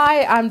God,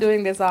 why I'm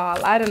doing this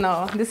all? I don't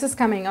know. This is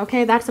coming.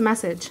 Okay, that's a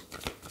message.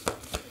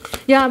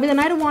 Yeah, with the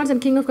Knight of Wands and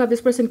King of Cups,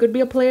 this person could be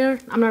a player.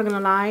 I'm not gonna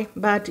lie,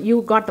 but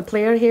you got the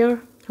player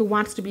here who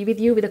wants to be with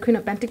you. With the Queen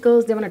of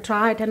Pentacles, they want to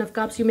try. 10 of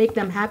Cups, you make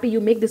them happy. You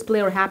make this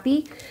player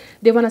happy.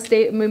 They want to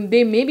stay.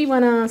 They maybe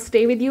want to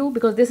stay with you,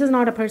 because this is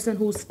not a person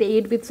who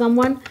stayed with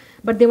someone,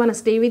 but they want to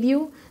stay with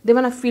you. They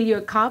want to fill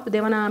your cup.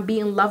 They want to be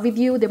in love with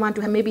you. They want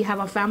to maybe have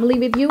a family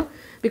with you,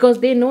 because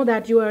they know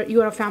that you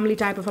are a family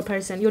type of a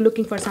person. You're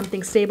looking for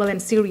something stable and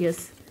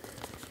serious.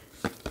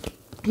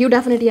 You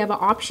definitely have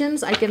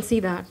options. I can see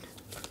that.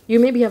 You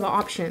maybe have an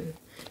option.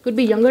 Could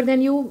be younger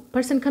than you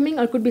person coming,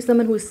 or could be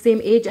someone who is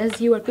same age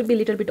as you, or could be a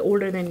little bit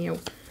older than you.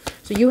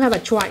 So you have a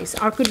choice.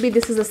 Or could be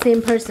this is the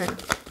same person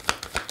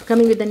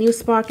coming with a new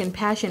spark and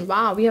passion.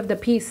 Wow, we have the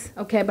peace.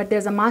 Okay, but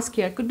there's a mask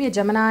here. Could be a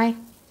Gemini.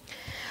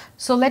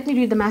 So let me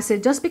read the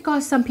message. Just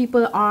because some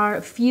people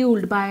are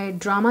fueled by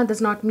drama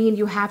does not mean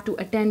you have to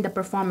attend the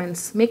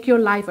performance. Make your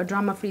life a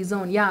drama-free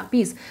zone. Yeah,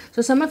 peace.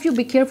 So some of you,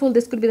 be careful.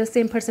 This could be the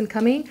same person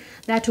coming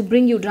that to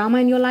bring you drama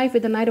in your life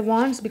with the Knight of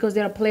Wands, because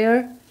they're a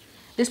player.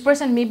 This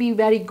person may be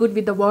very good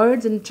with the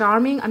words and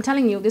charming. I'm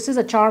telling you, this is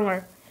a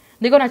charmer.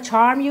 They're going to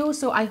charm you.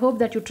 So I hope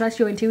that you trust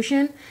your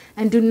intuition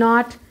and do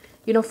not,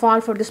 fall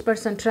for this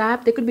person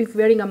trap. They could be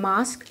wearing a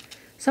mask.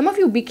 Some of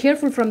you, be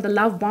careful from the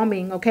love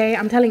bombing, okay?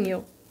 I'm telling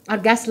you. Or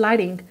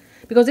gaslighting.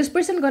 Because this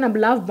person going to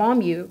love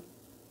bomb you.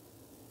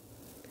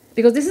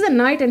 Because this is a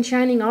knight in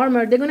shining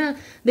armor. They're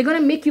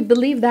gonna make you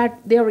believe that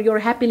you're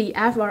happily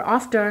ever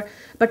after.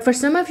 But for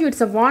some of you, it's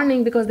a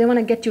warning, because they want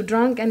to get you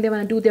drunk and they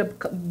want to do their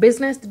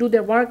business, do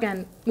their work,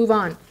 and move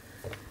on.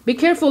 Be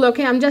careful,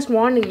 okay? I'm just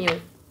warning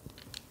you.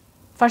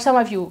 For some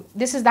of you,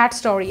 this is that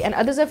story. And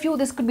others of you,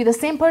 this could be the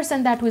same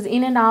person that was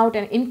in and out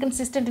and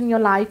inconsistent in your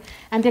life.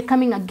 And they're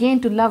coming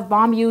again to love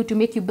bomb you, to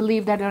make you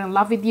believe that they're in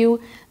love with you.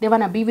 They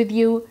want to be with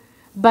you.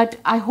 But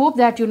I hope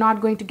that you're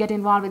not going to get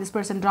involved with this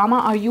person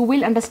drama, or you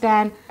will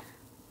understand,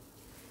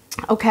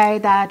 okay,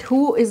 that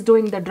who is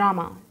doing the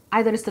drama.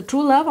 Either it's the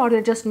true love, or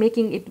they're just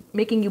making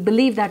you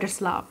believe that it's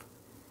love.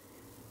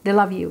 They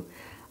love you.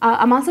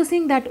 I'm also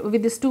seeing that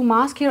with these two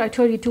masks here, I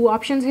told you two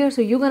options here.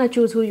 So you're going to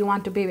choose who you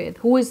want to be with.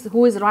 Who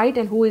is right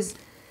and who is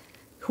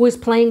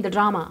playing the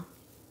drama.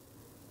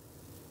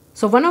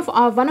 So one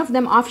of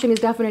them option is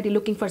definitely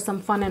looking for some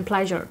fun and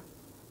pleasure.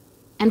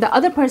 And the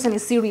other person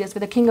is serious with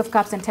the King of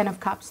Cups and 10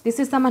 of Cups. This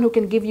is someone who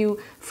can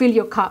fill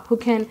your cup, who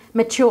can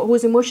mature, who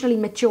is emotionally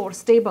mature,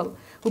 stable,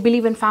 who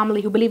believe in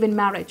family, who believe in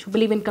marriage, who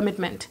believe in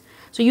commitment.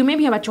 So you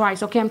maybe have a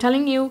choice, okay? I'm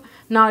telling you,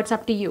 now it's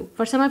up to you.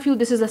 For some of you,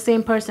 this is the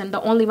same person,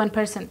 the only one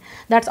person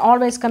that's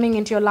always coming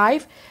into your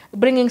life,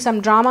 bringing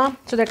some drama.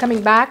 So they're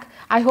coming back.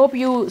 I hope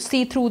you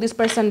see through this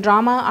person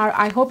drama, or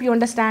I hope you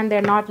understand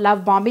they're not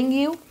love bombing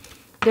you.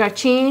 They are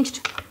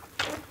changed.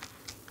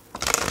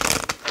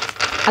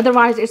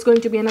 Otherwise, it's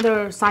going to be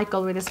another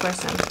cycle with this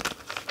person.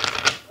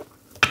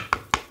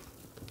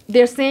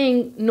 They're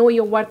saying, know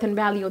your worth and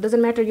value.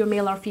 Doesn't matter you're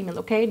male or female,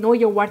 okay? Know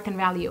your worth and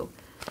value.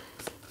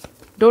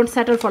 Don't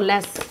settle for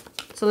less.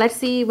 So let's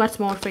see what's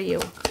more for you.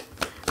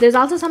 There's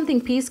also something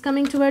peace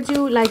coming towards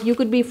you. Like you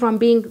could be from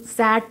being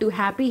sad to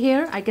happy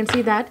here. I can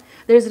see that.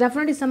 There's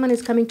definitely someone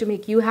is coming to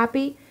make you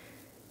happy.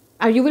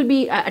 Or you will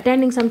be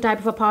attending some type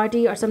of a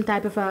party, or some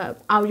type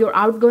of you're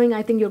outgoing.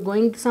 I think you're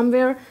going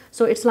somewhere.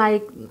 So it's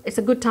like, it's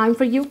a good time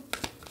for you.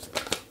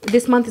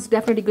 This month is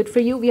definitely good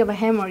for you. We have a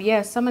hammer.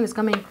 Yes, someone is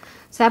coming.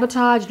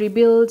 Sabotage,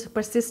 rebuild,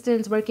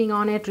 persistence, working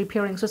on it,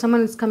 repairing. So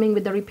someone is coming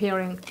with the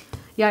repairing.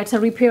 Yeah, it's a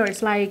repair.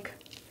 It's like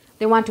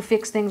they want to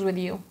fix things with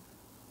you.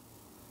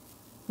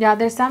 Yeah,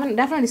 there's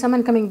definitely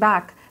someone coming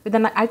back with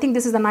the, I think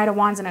this is the Knight of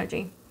Wands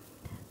energy.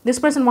 This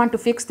person want to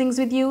fix things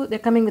with you. They're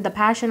coming with a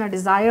passion or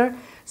desire.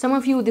 Some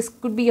of you, this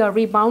could be a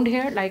rebound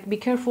here. Like, be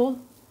careful.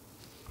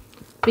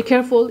 Be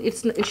careful.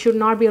 It should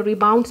not be a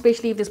rebound,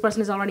 especially if this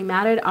person is already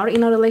married or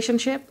in a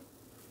relationship.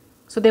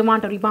 So they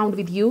want a rebound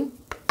with you,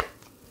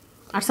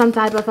 or some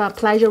type of a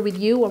pleasure with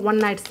you, or one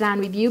night stand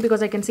with you,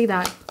 because I can see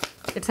that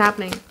it's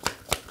happening.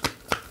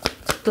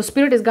 So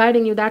spirit is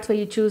guiding you. That's why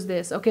you choose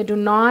this. Okay, do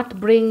not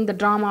bring the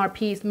drama or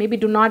peace. Maybe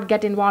do not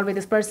get involved with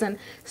this person,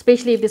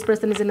 especially if this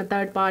person is in a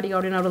third party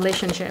or in a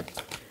relationship.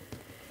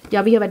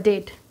 Yeah, we have a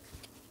date.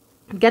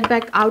 Get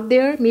back out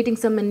there, meeting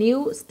someone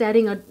new,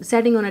 setting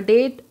on a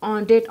date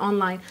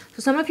online.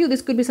 So some of you,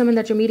 this could be someone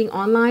that you're meeting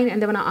online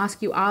and they want to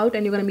ask you out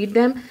and you're going to meet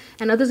them.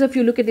 And others of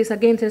you, look at this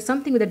again, there's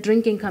something with the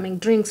drinking coming,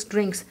 drinks.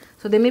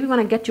 So they maybe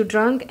want to get you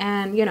drunk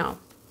and, you know,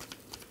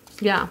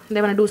 yeah,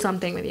 they want to do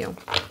something with you.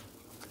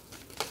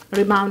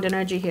 Rebound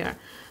energy here.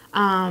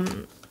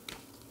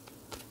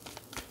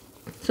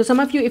 So some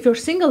of you, if you're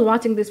single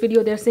watching this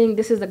video, they're saying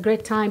this is a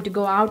great time to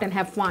go out and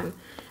have fun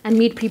and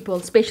meet people,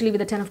 especially with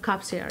the 10 of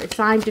Cups here. It's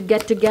time to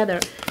get together,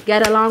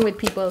 get along with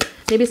people.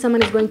 Maybe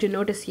someone is going to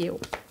notice you.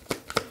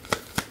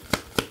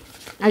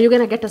 Are you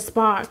going to get a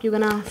spark? You're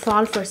going to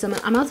fall for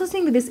someone. I'm also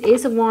seeing with this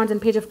Ace of Wands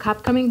and Page of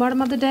Cups coming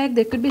bottom of the deck,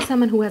 there could be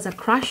someone who has a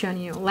crush on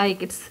you.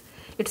 Like it's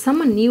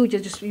someone new you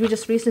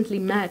just recently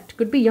met.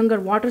 Could be younger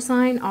water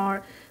sign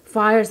or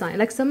fire sign.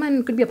 Like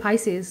someone could be a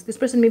Pisces. This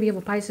person maybe have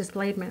a Pisces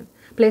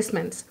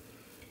placements.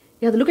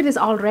 Yeah, look at this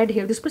all red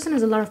here. This person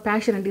has a lot of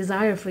passion and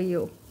desire for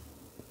you.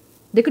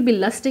 They could be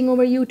lusting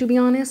over you, to be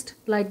honest.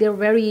 Like they're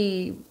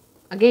very,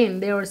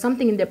 again, there was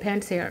something in their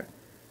pants here.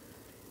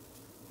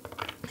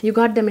 You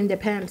got them in their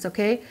pants,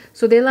 okay?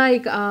 So they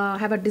like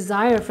have a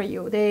desire for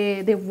you.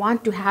 They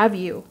want to have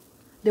you.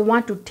 They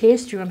want to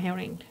taste you, I'm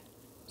hearing.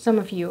 Some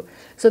of you.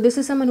 So this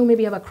is someone who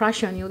maybe have a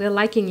crush on you. They're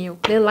liking you.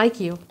 They like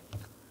you.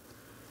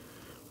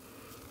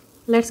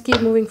 Let's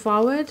keep moving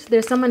forward.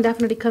 There's someone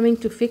definitely coming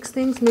to fix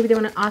things. Maybe they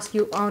want to ask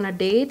you on a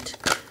date.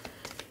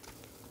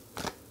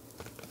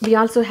 We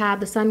also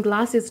have the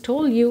sunglasses.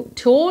 Told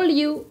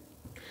you.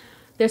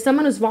 There's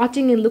someone who's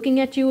watching and looking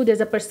at you. There's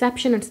a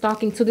perception and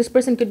stalking. So this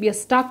person could be a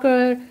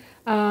stalker.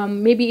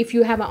 Maybe if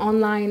you have an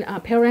online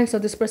parent, so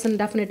this person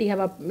definitely have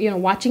a, you know,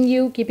 watching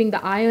you, keeping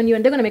the eye on you,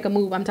 and they're going to make a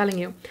move, I'm telling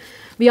you.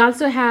 We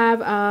also have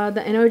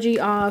the energy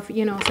of,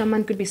 you know,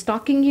 someone could be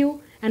stalking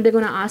you and they're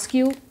going to ask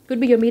you. Could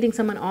be you're meeting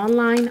someone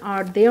online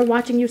or they're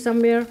watching you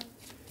somewhere.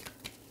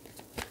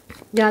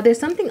 Yeah, there's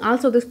something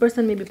also, this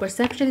person maybe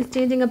perception is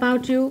changing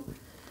about you.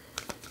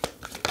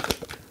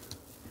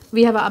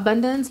 We have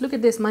abundance. Look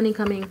at this, money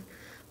coming.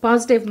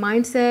 Positive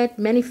mindset,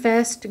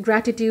 manifest,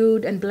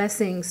 gratitude, and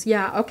blessings.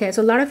 Yeah, okay.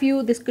 So a lot of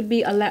you, this could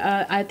be,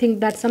 I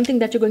think that's something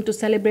that you're going to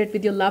celebrate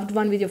with your loved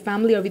one, with your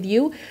family, or with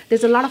you.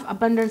 There's a lot of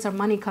abundance of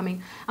money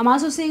coming. I'm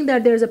also seeing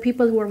that there's a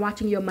people who are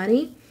watching your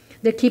money.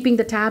 They're keeping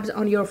the tabs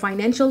on your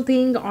financial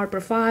thing or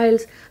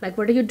profiles. Like,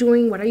 what are you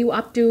doing? What are you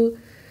up to?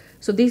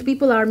 So these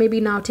people are maybe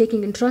now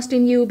taking interest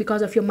in you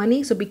because of your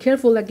money. So be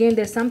careful. Again,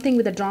 there's something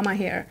with the drama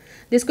here.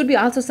 This could be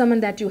also someone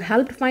that you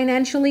helped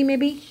financially,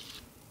 maybe.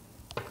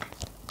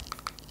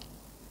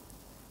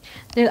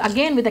 There,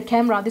 again, with the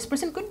camera, this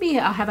person could be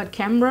have a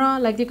camera,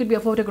 like they could be a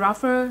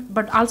photographer,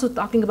 but also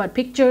talking about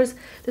pictures.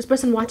 This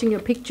person watching your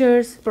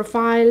pictures,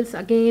 profiles,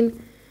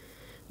 again.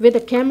 With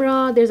the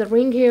camera, there's a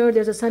ring here,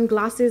 there's a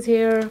sunglasses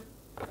here.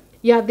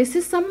 Yeah, this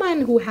is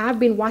someone who have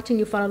been watching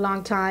you for a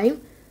long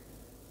time.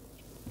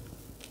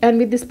 And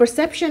with this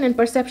perception and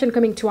perception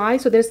coming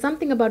twice, so there's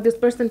something about this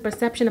person's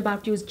perception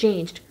about you is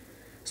changed.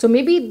 So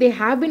maybe they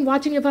have been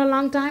watching you for a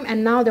long time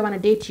and now they want to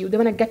date you. They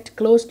want to get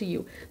close to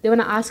you. They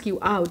want to ask you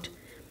out.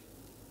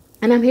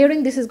 And I'm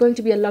hearing this is going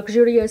to be a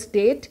luxurious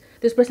date.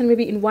 This person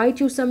maybe invite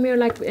you somewhere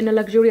like in a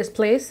luxurious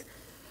place.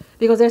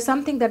 Because there's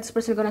something that this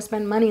person is going to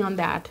spend money on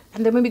that.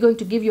 And they may be going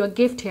to give you a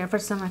gift here for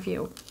some of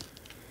you.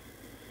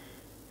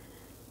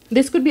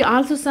 This could be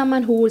also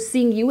someone who is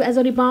seeing you as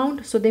a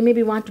rebound. So they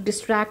maybe want to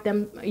distract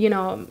them, you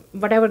know,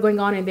 whatever going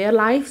on in their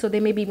life. So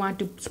they maybe want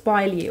to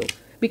spoil you.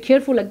 Be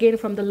careful again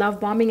from the love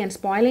bombing and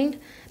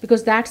spoiling.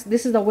 Because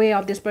this is the way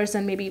of this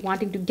person maybe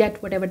wanting to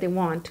get whatever they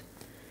want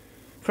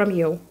from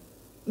you.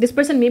 This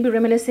person may be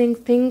reminiscing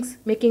things,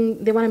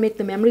 they want to make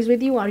the memories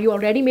with you. Or you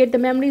already made the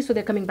memories, so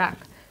they're coming back.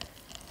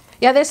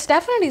 Yeah, there's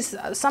definitely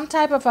some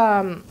type of,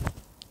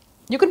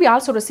 you could be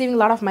also receiving a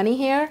lot of money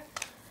here.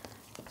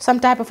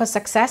 Some type of a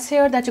success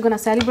here that you're going to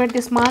celebrate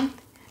this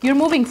month. You're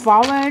moving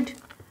forward.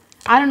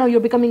 I don't know, you're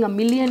becoming a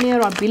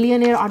millionaire or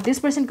billionaire, or this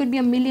person could be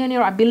a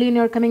millionaire or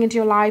billionaire coming into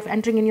your life,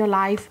 entering in your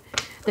life.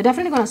 They're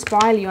definitely going to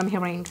spoil you, I'm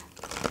hearing.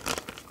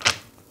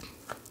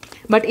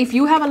 But if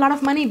you have a lot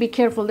of money, be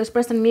careful. This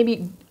person may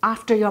be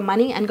after your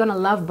money and going to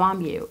love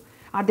bomb you.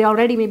 Or they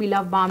already maybe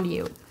love bombed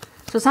you.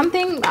 So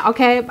something,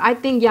 okay, I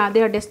think, yeah,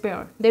 they are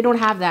despair. They don't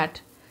have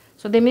that.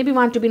 So they maybe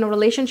want to be in a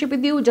relationship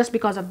with you just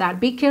because of that.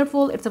 Be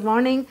careful. It's a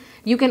warning.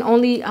 You can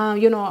only,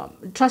 you know,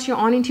 trust your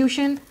own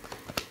intuition.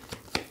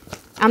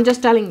 I'm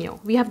just telling you.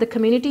 We have the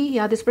community.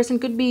 Yeah, this person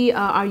could be,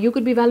 or you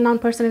could be well-known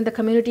person in the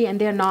community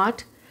and they're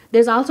not.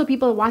 There's also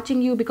people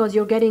watching you because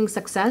you're getting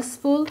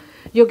successful.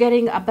 You're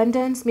getting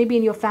abundance. Maybe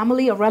in your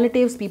family or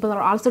relatives, people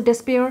are also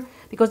despair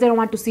because they don't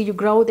want to see you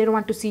grow. They don't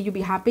want to see you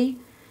be happy.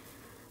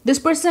 This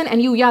person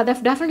and you, yeah,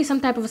 there's definitely some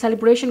type of a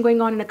celebration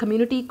going on in a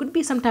community. Could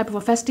be some type of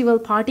a festival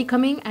party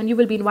coming and you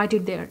will be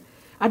invited there.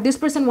 Or this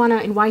person want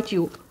to invite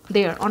you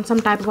there on some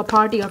type of a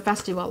party or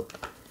festival.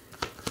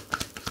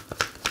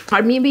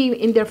 Or maybe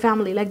in their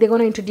family, like they're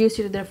going to introduce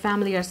you to their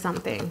family or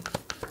something.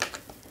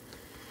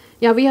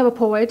 Yeah, we have a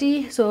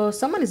poverty. So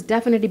someone is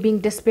definitely being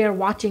despair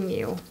watching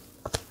you.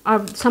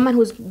 Or someone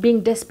who's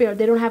being despair.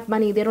 They don't have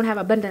money. They don't have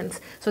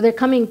abundance. So they're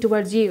coming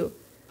towards you.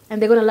 And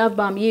they're going to love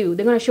bomb you.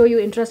 They're going to show you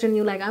interest in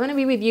you. Like, I'm going to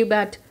be with you.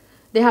 But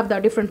they have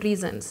their different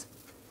reasons.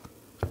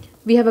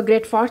 We have a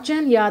great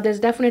fortune. Yeah, there's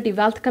definitely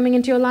wealth coming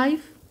into your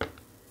life.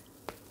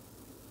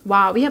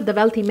 Wow, we have the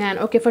wealthy man.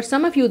 Okay, for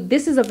some of you,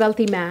 this is a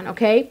wealthy man,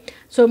 okay?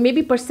 So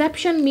maybe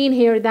perception mean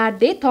here that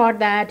they thought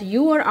that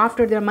you are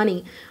after their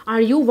money or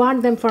you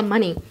want them for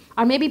money.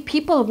 Or maybe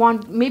people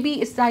want,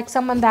 maybe it's like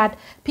someone that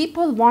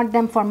people want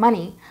them for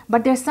money,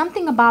 but there's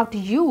something about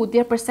you,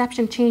 their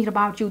perception changed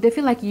about you. They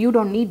feel like you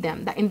don't need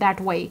them in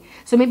that way.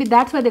 So maybe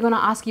that's why they're going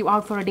to ask you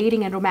out for a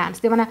dating and romance.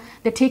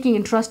 They're taking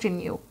interest in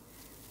you.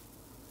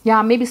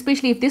 Yeah, maybe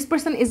especially if this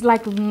person is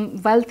like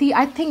wealthy.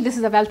 I think this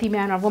is a wealthy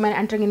man or woman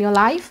entering in your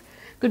life.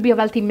 Could be a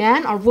wealthy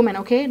man or woman,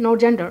 okay? No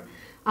gender.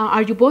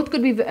 Or you both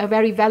could be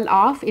very well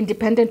off,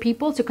 independent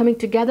people. So coming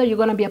together, you're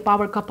going to be a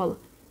power couple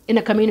in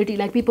a community.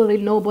 Like people will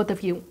know both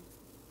of you.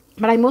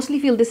 But I mostly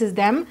feel this is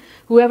them.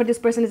 Whoever this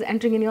person is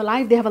entering in your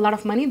life, they have a lot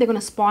of money. They're going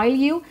to spoil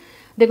you.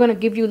 They're going to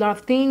give you a lot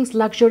of things,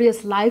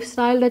 luxurious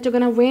lifestyle that you're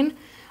going to win.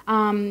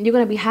 You're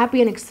going to be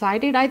happy and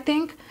excited, I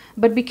think.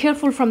 But be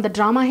careful from the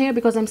drama here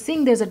because I'm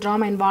seeing there's a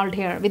drama involved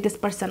here with this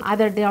person.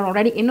 Either they are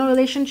already in a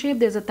relationship,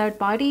 there's a third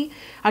party,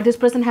 or this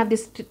person have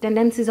these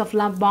tendencies of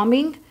love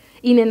bombing,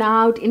 in and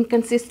out,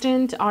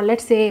 inconsistent, or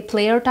let's say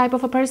player type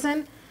of a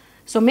person.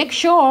 So make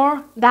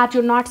sure that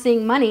you're not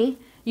seeing money.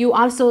 You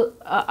also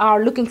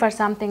are looking for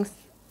something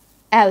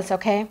else,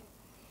 okay?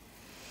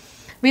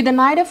 With the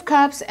Knight of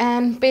Cups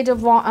and Page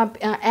of Wands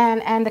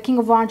and the King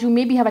of Wands, you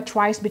maybe have a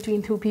choice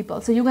between two people.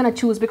 So you're going to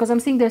choose because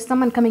I'm seeing there's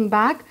someone coming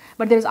back,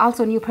 but there's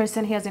also a new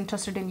person here is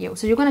interested in you.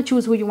 So you're going to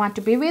choose who you want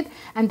to be with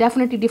and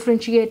definitely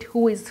differentiate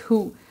who is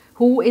who.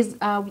 Who is,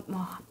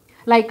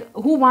 like,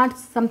 who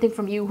wants something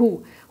from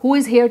you, who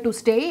is here to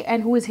stay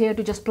and who is here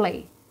to just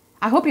play.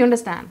 I hope you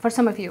understand for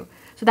some of you.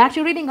 So that's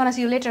your reading. Gonna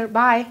see you later.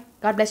 Bye.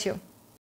 God bless you.